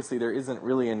that, obviously, there isn't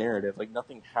really a narrative.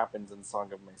 Nothing happens in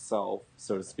Song of Myself,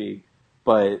 so to speak.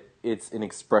 But it's an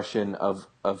expression of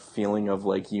feeling of,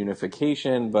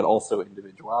 unification, but also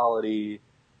individuality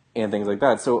and things like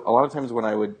that. So a lot of times when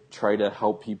I would try to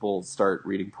help people start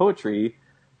reading poetry,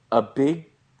 a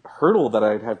big hurdle that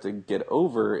I'd have to get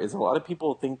over is a lot of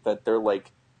people think that they're,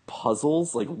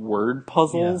 puzzles, word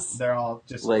puzzles. Yeah, they're all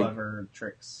just clever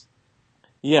tricks.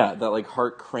 Yeah, that,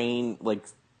 Hart Crane,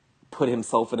 put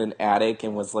himself in an attic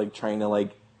and was trying to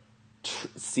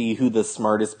see who the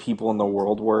smartest people in the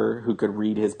world were who could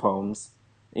read his poems,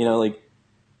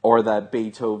 or that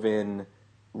Beethoven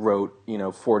wrote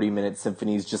 40-minute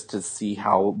symphonies just to see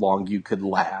how long you could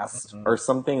last or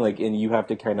something, and you have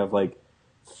to kind of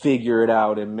figure it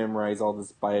out and memorize all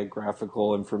this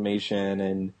biographical information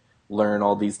and learn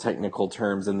all these technical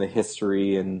terms and the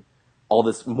history and all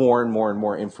this more and more and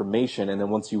more information, and then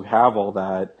once you have all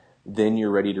that, then you're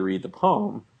ready to read the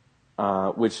poem,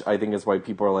 which I think is why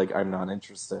people are like, I'm not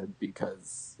interested,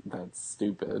 because that's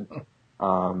stupid.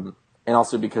 And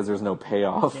also because there's no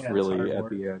payoff, really, at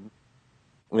the end.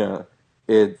 Yeah.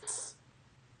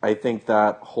 I think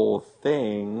that whole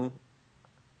thing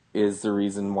is the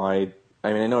reason why,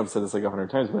 I mean, I know I've said this 100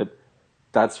 times, but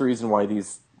that's the reason why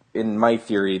in my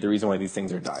theory, the reason why these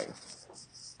things are dying.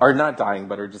 Are not dying,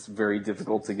 but are just very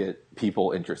difficult to get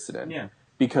people interested in. Yeah.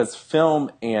 Because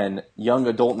film and young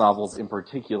adult novels in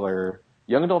particular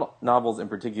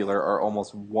are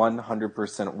almost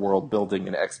 100% world building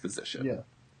and exposition. Yeah.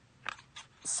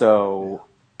 So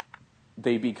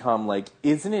they become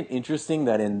isn't it interesting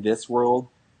that in this world,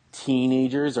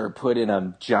 teenagers are put in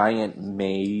a giant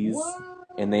maze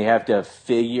and they have to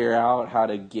figure out how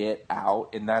to get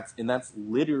out, and that's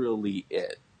literally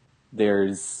it.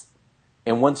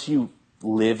 And once you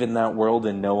live in that world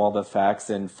and know all the facts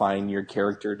and find your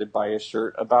character to buy a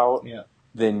shirt about,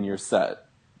 then you're set.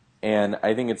 And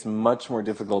I think it's much more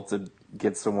difficult to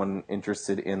get someone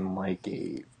interested in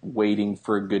a Waiting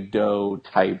for Godot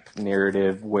type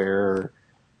narrative where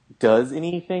does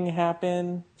anything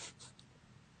happen?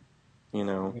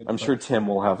 I'm sure Tim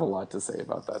will have a lot to say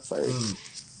about that side.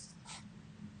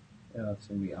 Yeah, that's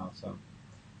going to be awesome.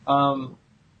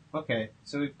 Okay,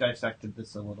 so we've dissected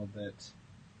this a little bit,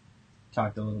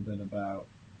 talked a little bit about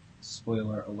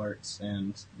spoiler alerts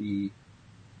and the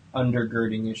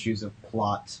undergirding issues of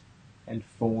plot and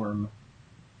form.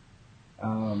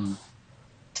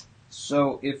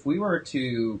 So if we were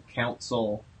to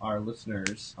counsel our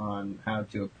listeners on how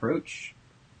to approach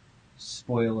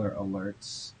spoiler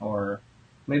alerts, or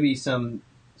maybe some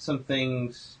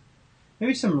things,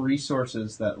 maybe some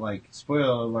resources that, like,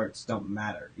 spoiler alerts don't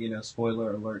matter.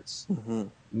 Spoiler alerts. Mm-hmm.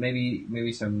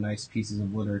 Maybe some nice pieces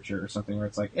of literature or something where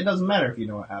it's like, it doesn't matter if you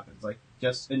know what happens. Like,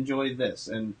 just enjoy this,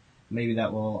 and maybe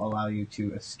that will allow you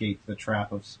to escape the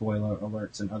trap of spoiler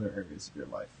alerts in other areas of your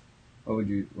life. What would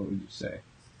you say?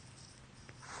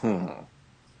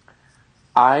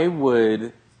 I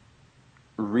would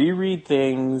reread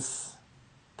things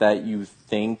that you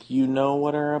think you know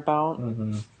what they're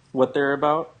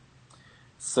about.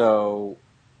 So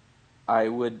I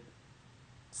would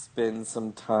spend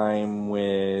some time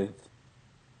with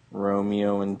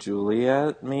Romeo and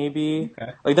Juliet, maybe.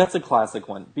 Okay. Like, that's a classic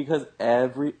one because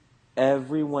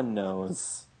everyone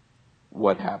knows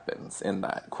what happens in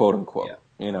that, quote unquote.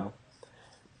 Yeah.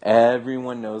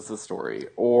 Everyone knows the story.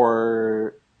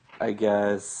 Or I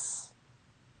guess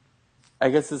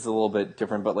it's a little bit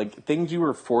different, but like things you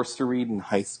were forced to read in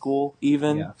high school,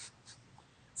 even. Yeah.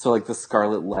 So like the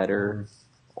Scarlet Letter,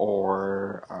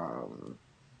 or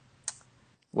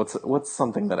what's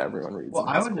something that everyone reads in high school?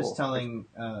 Well, I was just telling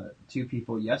two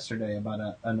people yesterday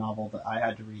about a novel that I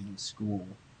had to read in school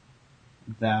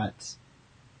that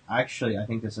actually I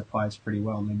think this applies pretty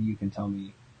well. Maybe you can tell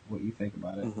me what you think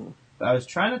about it. Mm-hmm. But I was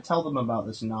trying to tell them about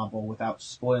this novel without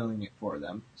spoiling it for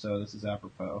them, so this is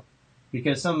apropos.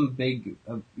 Because some big,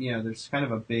 there's kind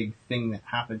of a big thing that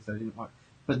happens that I didn't want.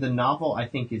 But the novel, I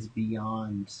think, is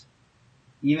beyond.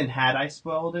 Even had I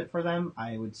spoiled it for them,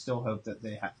 I would still hope that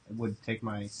they would take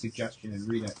my suggestion and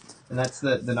read it. And that's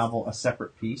the novel A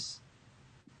Separate Piece,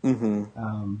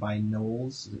 by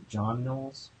Knowles. Is it John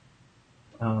Knowles?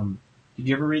 Did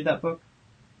you ever read that book?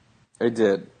 I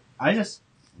did. I just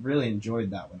really enjoyed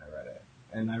that when I read it.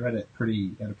 And I read it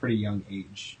at a pretty young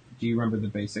age. Do you remember the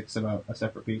basics about A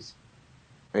Separate Piece?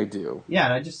 I do.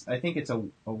 Yeah, and I think it's a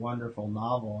wonderful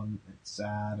novel, and it's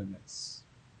sad, and it's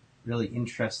really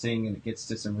interesting, and it gets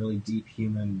to some really deep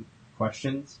human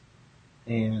questions.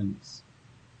 And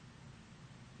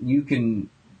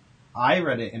I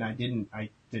read it and I didn't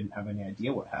have any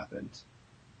idea what happened,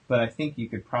 but I think you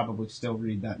could probably still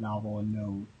read that novel and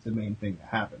know the main thing that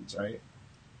happens, right?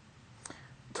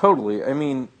 Totally. I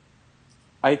mean,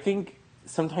 I think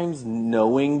sometimes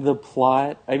knowing the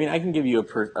plot, I mean, I can give you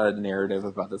a narrative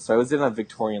about this. So I was in a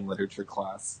Victorian literature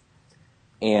class,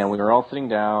 and we were all sitting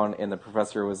down, and the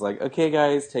professor was like, okay,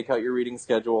 guys, take out your reading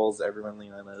schedules. Everyone,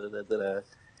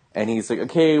 and he's like,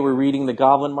 okay, we're reading The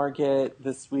Goblin Market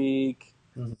this week.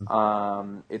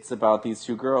 Mm-hmm. It's about these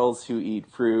two girls who eat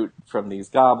fruit from these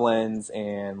goblins,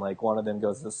 and like one of them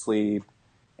goes to sleep,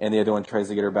 and the other one tries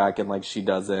to get her back, and like she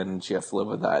doesn't, and she has to live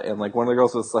with that. And like one of the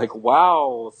girls was like,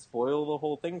 wow, spoil the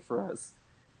whole thing for us.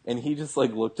 And he just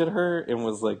like looked at her and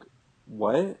was like,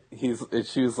 what? And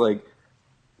she was like,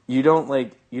 you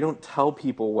don't tell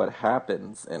people what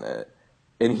happens in it.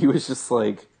 And he was just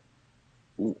like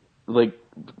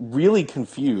really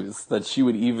confused that she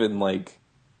would even like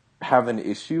have an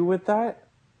issue with that.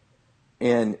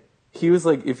 And he was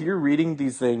like, if you're reading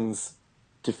these things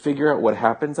to figure out what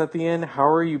happens at the end, how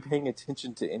are you paying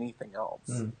attention to anything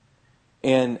else?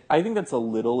 And I think that's a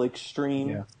little extreme.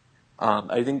 Yeah.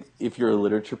 I think if you're a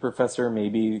literature professor,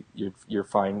 maybe you're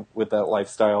fine with that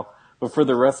lifestyle. But for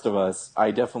the rest of us, I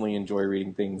definitely enjoy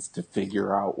reading things to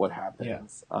figure out what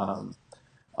happens. Yeah.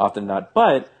 Often not.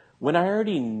 But when I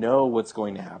already know what's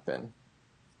going to happen,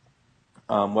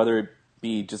 whether it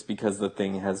be just because the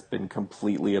thing has been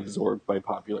completely absorbed by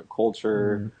popular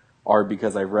culture or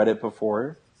because I've read it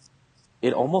before,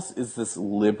 it almost is this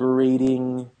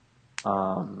liberating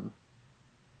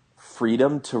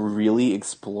freedom to really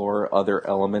explore other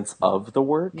elements of the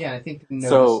work. Yeah, I think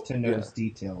to notice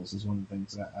details is one of the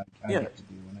things that I get to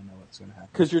do when I know what's going to happen.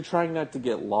 Because you're trying not to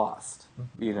get lost,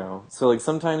 So like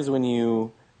sometimes when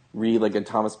you read like a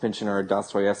Thomas Pynchon or a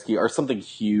Dostoevsky or something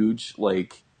huge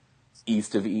like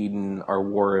East of Eden or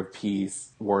War and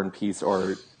Peace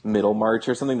or Middlemarch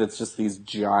or something that's just these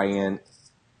giant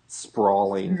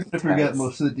sprawling. You're gonna forget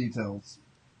most of the details.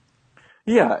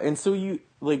 Yeah, and so you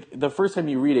like the first time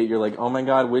you read it, you're like, oh my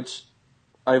god, which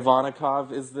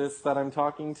Ivanikov is this that I'm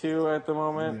talking to at the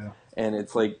moment? Yeah. And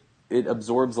it's like it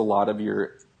absorbs a lot of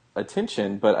your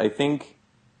attention, but I think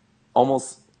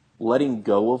almost letting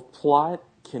go of plot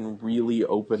can really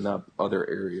open up other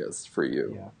areas for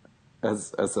you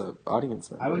as an audience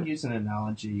member. I would use an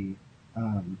analogy.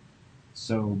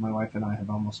 So my wife and I have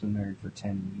almost been married for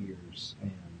 10 years,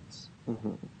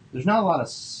 and there's not a lot of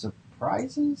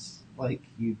surprises. Like,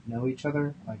 you know each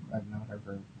other. Like, I've known her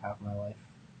for half my life.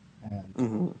 And,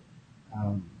 Mm-hmm.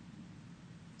 um,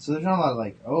 so there's not a lot of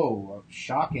like, oh,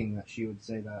 shocking that she would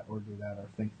say that or do that or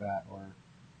think that or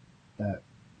that,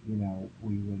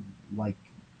 we would like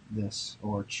this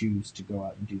or choose to go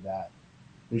out and do that.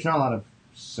 There's not a lot of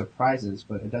surprises,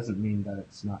 but it doesn't mean that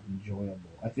it's not enjoyable.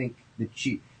 I think the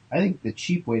cheap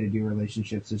way to do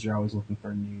relationships is you're always looking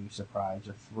for a new surprise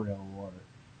or thrill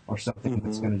or something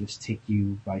that's going to just take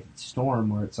you by storm.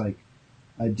 Where it's like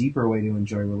a deeper way to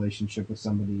enjoy a relationship with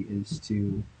somebody is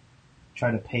to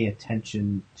try to pay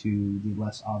attention to the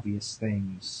less obvious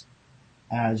things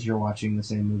as you're watching the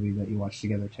same movie that you watched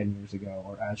together 10 years ago,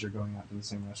 or as you're going out to the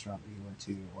same restaurant that you went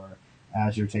to, or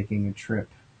as you're taking a trip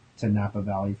to Napa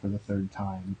Valley for the third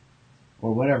time,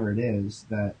 or whatever it is.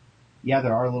 That, yeah,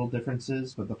 there are little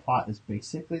differences, but the plot is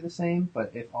basically the same.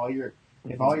 But if all you're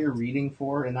reading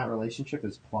for in that relationship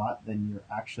is plot, then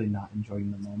you're actually not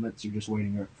enjoying the moments. You're just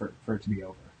waiting for it to be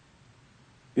over.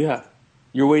 Yeah.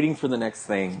 You're waiting for the next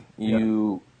thing. Yeah.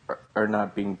 You are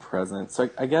not being present. So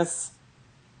I guess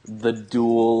the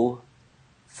dual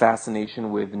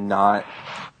fascination with not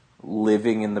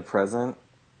living in the present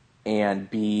and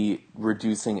be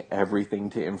reducing everything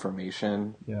to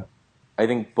information. Yeah. I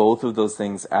think both of those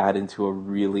things add into a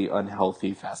really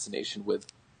unhealthy fascination with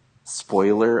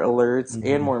spoiler alerts. Mm-hmm.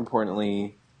 And more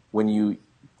importantly, when you,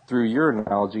 through your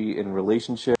analogy, in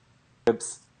relationships,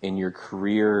 in your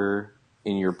career,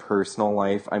 in your personal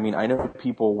life, I mean, I know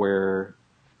people where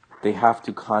they have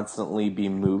to constantly be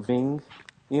moving,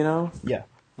 Yeah.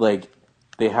 like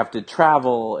they have to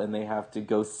travel and they have to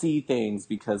go see things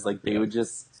because like they would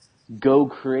just go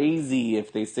crazy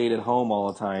if they stayed at home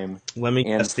all the time. Let me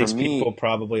And guess, for these people me,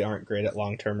 probably aren't great at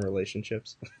long-term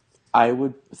relationships. I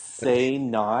would say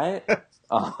not.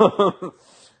 But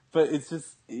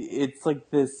it's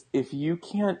like this, if you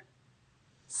can't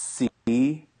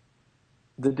see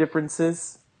the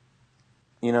differences,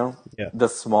 Yeah. the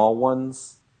small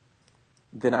ones,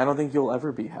 then I don't think you'll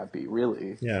ever be happy,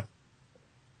 really. Yeah.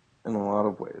 In a lot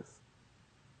of ways.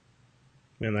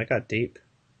 Man, that got deep.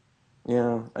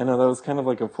 Yeah, I know, that was kind of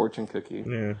like a fortune cookie.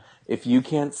 Yeah. If you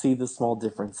can't see the small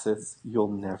differences,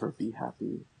 you'll never be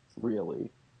happy,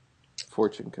 really.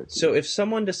 Fortune cookie. So if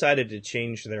someone decided to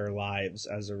change their lives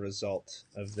as a result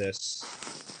of this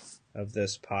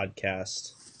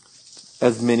podcast,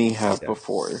 as many have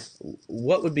before,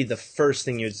 what would be the first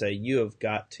thing you'd say? You have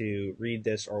got to read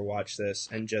this or watch this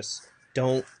and just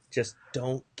don't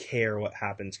care what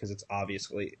happens, because it's obvious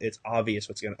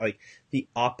what's going to, like, the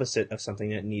opposite of something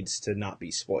that needs to not be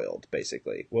spoiled,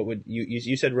 basically. What would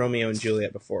you said Romeo and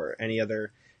Juliet before. Any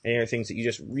other things that you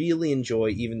just really enjoy,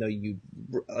 even though you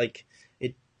like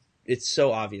it? It's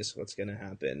so obvious what's going to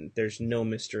happen. There's no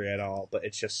mystery at all, but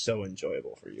it's just so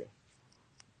enjoyable for you.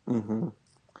 Mm-hmm.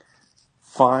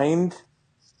 Find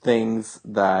things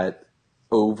that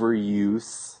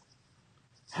overuse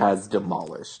has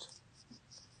demolished.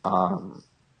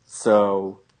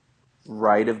 So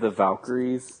Ride of the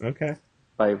Valkyries, Okay,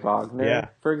 by Wagner,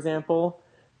 for example.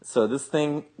 So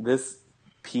this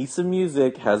piece of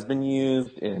music has been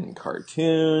used in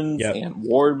cartoons and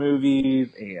war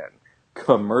movies and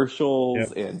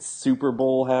commercials and Super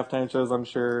Bowl halftime shows, I'm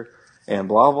sure, and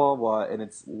blah, blah, blah. And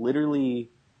it's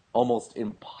literally almost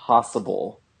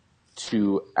impossible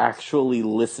to actually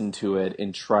listen to it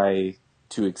and try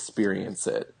to experience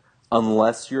it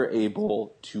unless you're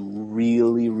able to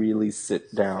really, really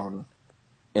sit down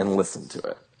and listen to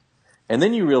it. And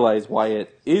then you realize why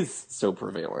it is so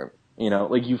prevalent.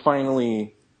 Like you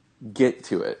finally get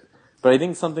to it. But I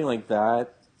think something like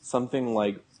that, something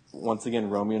like, once again,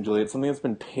 Romeo and Juliet, something that's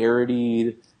been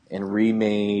parodied and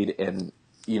remade, and,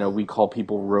 we call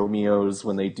people Romeos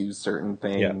when they do certain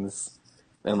things,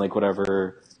 and like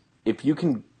whatever. If you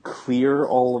can clear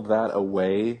all of that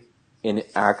away and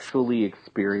actually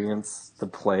experience the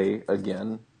play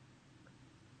again,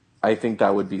 I think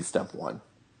that would be step one.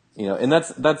 And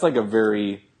that's like a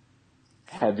very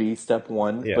heavy step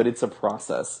one, but it's a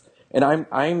process. And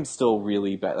I'm still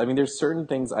really bad. I mean, there's certain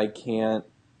things I can't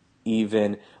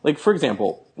even, like, for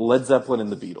example, Led Zeppelin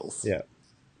and the Beatles. Yeah.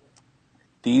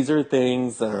 These are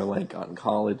things that are like on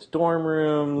college dorm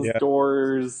rooms,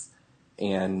 doors,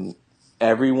 and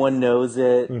everyone knows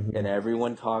it, and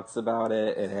everyone talks about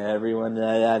it, and everyone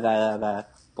blah,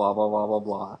 blah, blah, blah,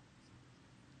 blah.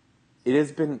 It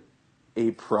has been a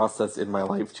process in my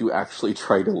life to actually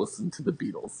try to listen to the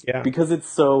Beatles. Yeah. Because it's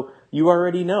so, you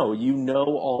already know. You know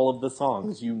all of the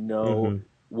songs. You know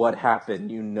what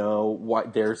happened. You know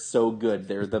what, they're so good.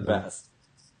 They're the best.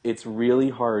 It's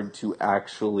really hard to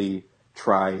actually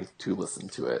try to listen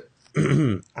to it.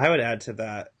 I would add to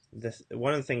that,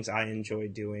 one of the things I enjoy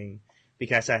doing,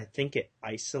 because I think it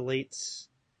isolates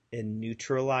and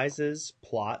neutralizes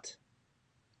plot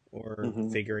or Hmm.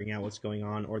 figuring out what's going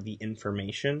on or the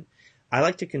information. I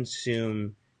like to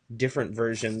consume different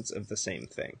versions of the same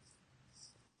thing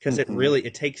because Hmm.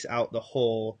 it takes out the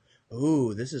whole,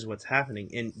 ooh, this is what's happening,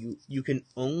 and you can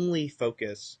only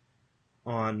focus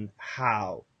on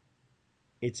how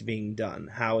it's being done,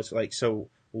 how it's like. So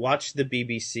watch the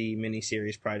BBC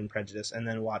miniseries Pride and Prejudice, and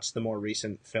then watch the more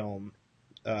recent film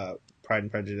Pride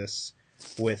and Prejudice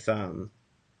with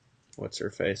what's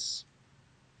her face,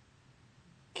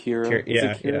 Kira, is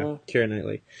it Yeah, Kira? Keira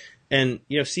Knightley, and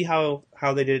see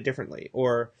how they did it differently,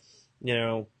 or you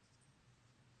know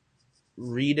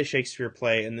read a Shakespeare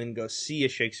play and then go see a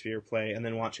Shakespeare play and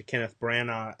then watch a Kenneth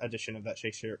Branagh edition of that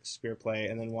Shakespeare play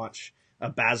and then watch a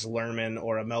Baz Luhrmann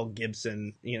or a Mel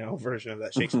Gibson version of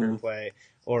that Shakespeare Hmm. play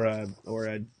or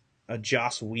a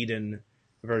Joss Whedon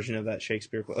version of that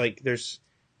Shakespeare play. Like there's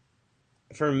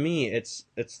for me it's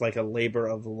like a labor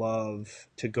of love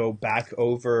to go back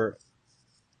over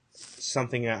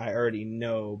something that I already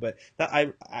know, but that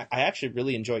I actually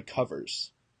really enjoy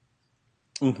covers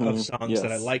of Hmm. songs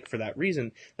that I Yes. like for that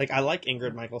reason. Like I like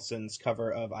Ingrid Michaelson's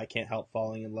cover of "I Can't Help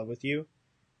Falling in Love with You,"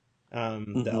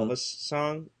 the Hmm. Elvis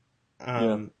song.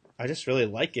 Yeah. I just really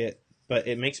like it, but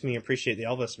it makes me appreciate the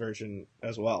Elvis version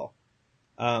as well.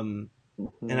 Um,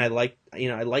 and Hmm. I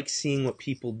like seeing what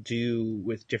people do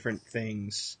with different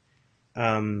things,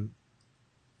 um,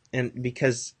 and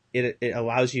because it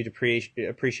allows you to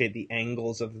appreciate the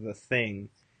angles of the thing,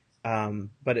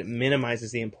 but it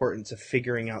minimizes the importance of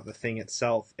figuring out the thing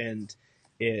itself, and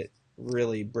it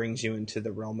really brings you into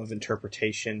the realm of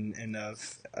interpretation and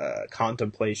of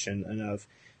contemplation and of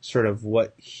sort of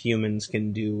what humans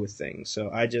can do with things. So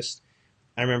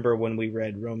I remember when we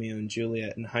read Romeo and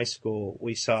Juliet in high school,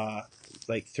 we saw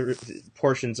like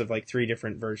portions of like three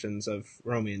different versions of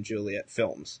Romeo and Juliet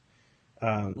films.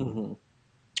 Um, Hmm.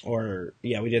 or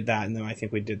yeah, we did that, and then I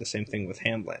think we did the same thing with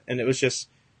Hamlet, and it was just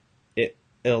it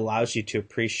it allows you to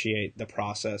appreciate the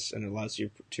process and it allows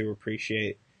you to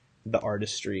appreciate the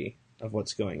artistry of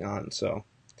what's going on. So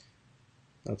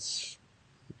that's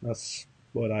that's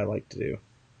what I like to do.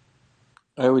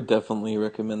 I would definitely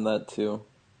recommend that too.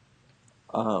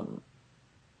 Um,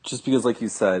 just because, like you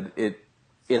said,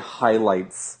 it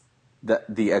highlights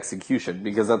the execution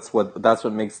because that's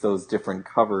what makes those different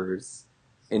covers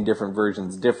in different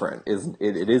versions different. Isn't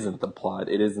it? It isn't the plot.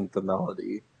 It isn't the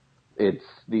melody. It's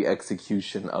the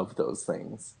execution of those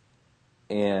things.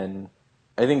 And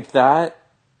I think that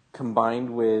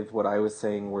combined with what I was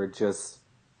saying, where just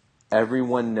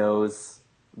everyone knows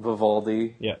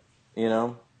Vivaldi, Yeah. you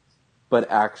know,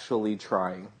 but actually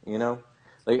trying,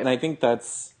 like, and I think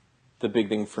that's the big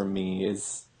thing for me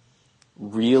is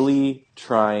really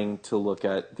trying to look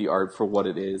at the art for what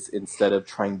it is instead of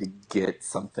trying to get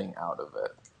something out of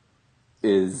it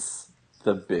is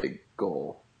the big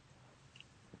goal.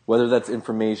 Whether that's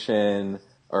information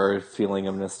or a feeling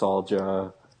of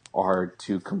nostalgia or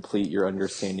to complete your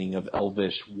understanding of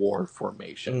elvish war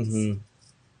formations. Mm-hmm.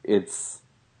 It's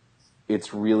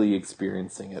it's really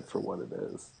experiencing it for what it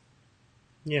is.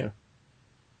 Yeah.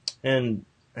 And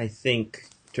I think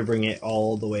to bring it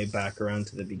all the way back around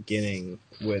to the beginning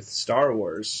with Star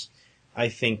Wars, I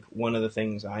think one of the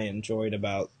things I enjoyed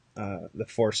about The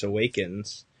Force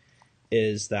Awakens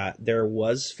is that there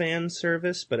was fan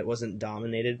service, but it wasn't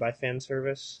dominated by fan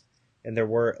service. And there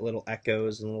were little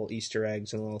echoes and little Easter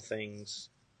eggs and little things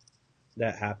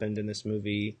that happened in this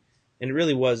movie. And it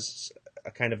really was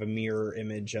a kind of a mirror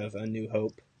image of A New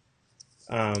Hope.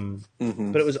 Um,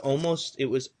 Mm-hmm. but it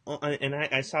was, and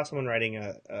I saw someone writing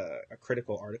a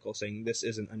critical article saying this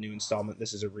isn't a new installment,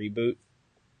 this is a reboot.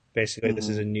 Basically, this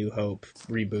is Mm-hmm. a New Hope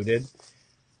rebooted.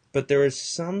 But there was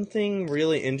something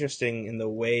really interesting in the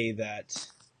way that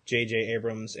J.J.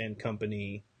 Abrams and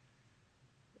company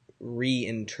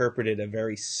reinterpreted a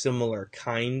very similar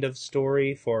kind of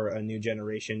story for a new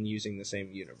generation using the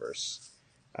same universe.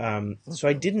 So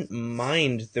I didn't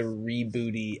mind the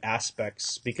rebooty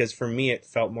aspects because for me it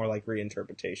felt more like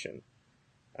reinterpretation.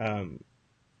 Um,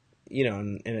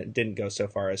 and it didn't go so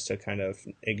far as to kind of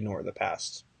ignore the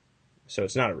past. So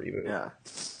it's not a reboot. Yeah,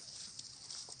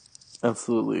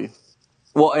 absolutely.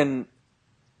 Well, and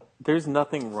there's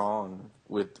nothing wrong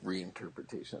with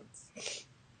reinterpretations.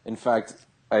 In fact,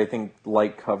 I think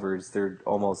light covers, they're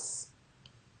almost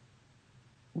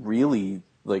really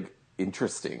like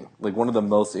interesting. Like one of the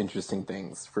most interesting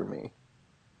things for me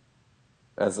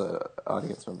as a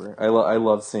audience member. I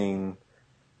love seeing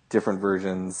different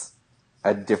versions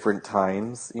at different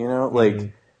times, Mm-hmm.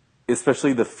 like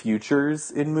especially the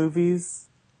futures in movies.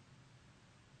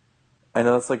 I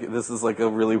know this is like a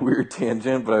really weird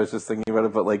tangent, but I was just thinking about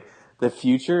it. But like the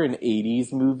future in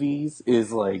 '80s movies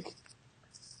is like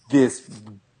this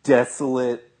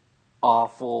desolate,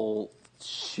 awful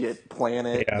shit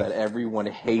planet Yeah. that everyone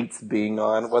hates being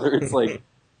on, whether it's like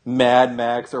Mad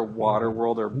Max or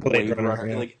Waterworld or Blade Blade Runner, Runner.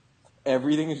 yeah. Like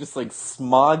everything is just like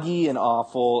smoggy and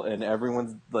awful, and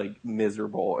everyone's like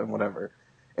miserable and whatever.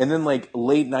 And then like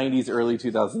late '90s, early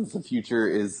 2000s, the future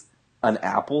is an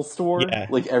Apple store. Yeah.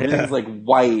 Like everything's Yeah. like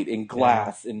white and Yeah.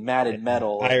 glass and matted Yeah.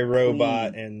 metal and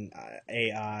iRobot clean. and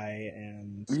AI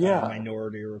and Yeah.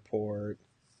 Minority Report.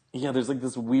 Yeah, there's like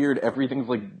this weird everything's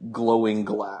like glowing Yep.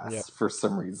 glass for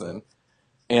some Yep. reason.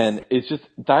 And it's just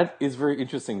that is very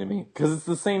interesting to me because it's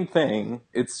the same thing.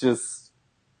 It's just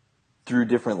through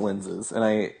different lenses. And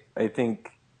I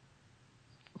think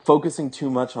focusing too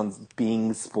much on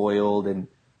being spoiled and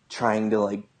trying to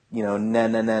like, nah nah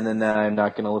nah nah nah, I'm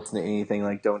not going to listen to anything,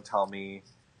 like don't tell me,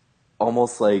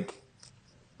 almost like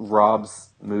robs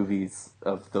movies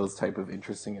of those type of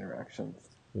interesting interactions.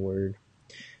 Word.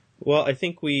 Well, I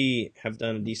think we have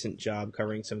done a decent job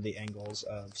covering some of the angles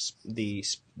of the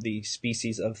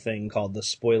species of thing called the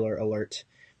spoiler alert,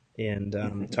 and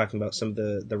talking about some of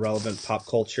the relevant pop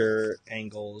culture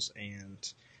angles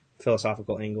and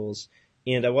philosophical angles.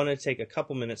 And I want to take a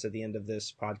couple minutes at the end of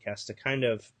this podcast to kind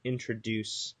of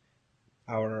introduce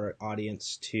our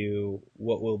audience to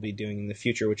what we'll be doing in the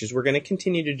future, which is we're going to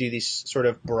continue to do these sort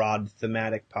of broad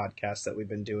thematic podcasts that we've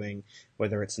been doing,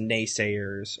 whether it's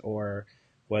naysayers or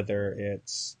whether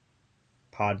it's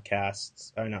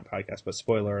podcasts, or not podcasts, but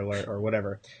spoiler alert or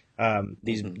whatever.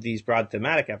 These broad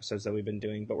thematic episodes that we've been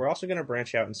doing, but we're also going to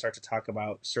branch out and start to talk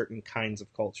about certain kinds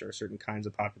of culture, certain kinds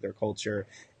of popular culture,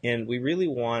 and we really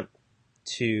want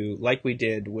to, like we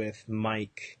did with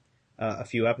Mike a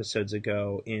few episodes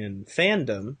ago in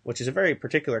fandom, which is a very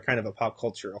particular kind of a pop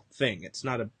cultural thing. It's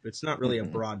not really a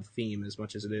broad theme as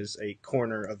much as it is a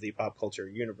corner of the pop culture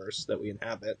universe that we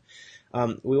inhabit.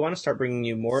 We want to start bringing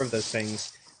you more of those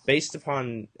things based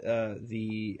upon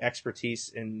the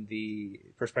expertise and the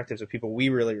perspectives of people we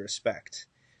really respect.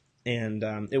 And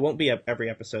it won't be every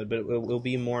episode, but it will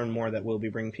be more and more that we'll be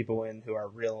bringing people in who are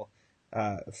real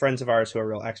friends of ours who are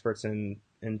real experts in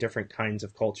different kinds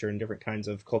of culture and different kinds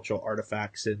of cultural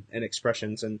artifacts and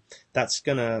expressions. And that's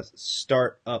going to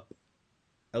start up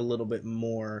a little bit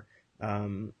more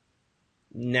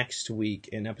next week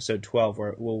in episode 12,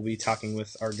 where we'll be talking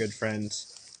with our good friend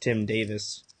Tim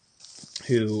Davis,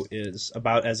 who is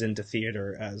about as into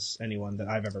theater as anyone that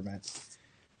I've ever met.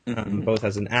 Both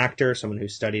as an actor, someone who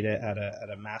studied it at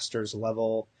a master's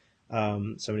level,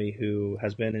 somebody who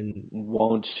has been in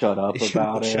Won't shut up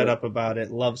about shut it. up about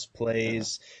it, loves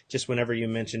plays. Just whenever you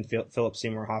mention Philip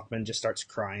Seymour Hoffman, just starts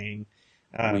crying.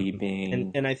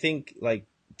 Weeping. And I think like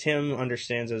Tim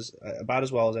understands about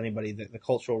as well as anybody the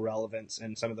cultural relevance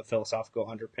and some of the philosophical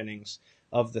underpinnings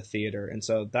of the theater, and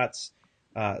so that's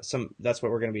what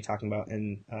we're going to be talking about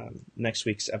in next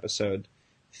week's episode,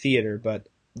 theater. But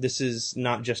this is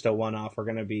not just a one-off. We're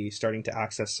going to be starting to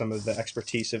access some of the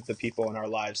expertise of the people in our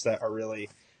lives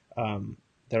um,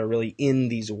 that are really in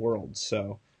these worlds.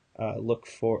 So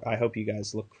I hope you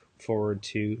guys look forward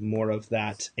to more of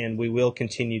that, and we will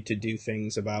continue to do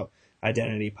things about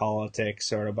identity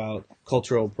politics or about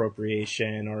cultural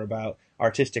appropriation or about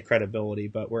artistic credibility,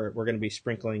 but we're going to be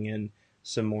sprinkling in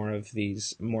some more of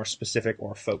these more specific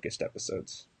or focused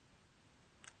episodes.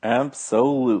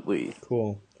 Absolutely.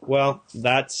 Cool. Well,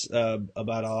 that's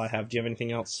about all I have. Do you have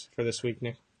anything else for this week,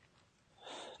 Nick?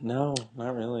 No,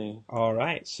 not really. All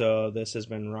right. So this has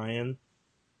been Ryan,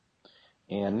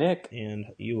 And Nick. and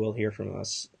you will hear from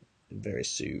us very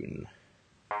soon.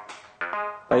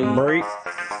 Bye. Murray.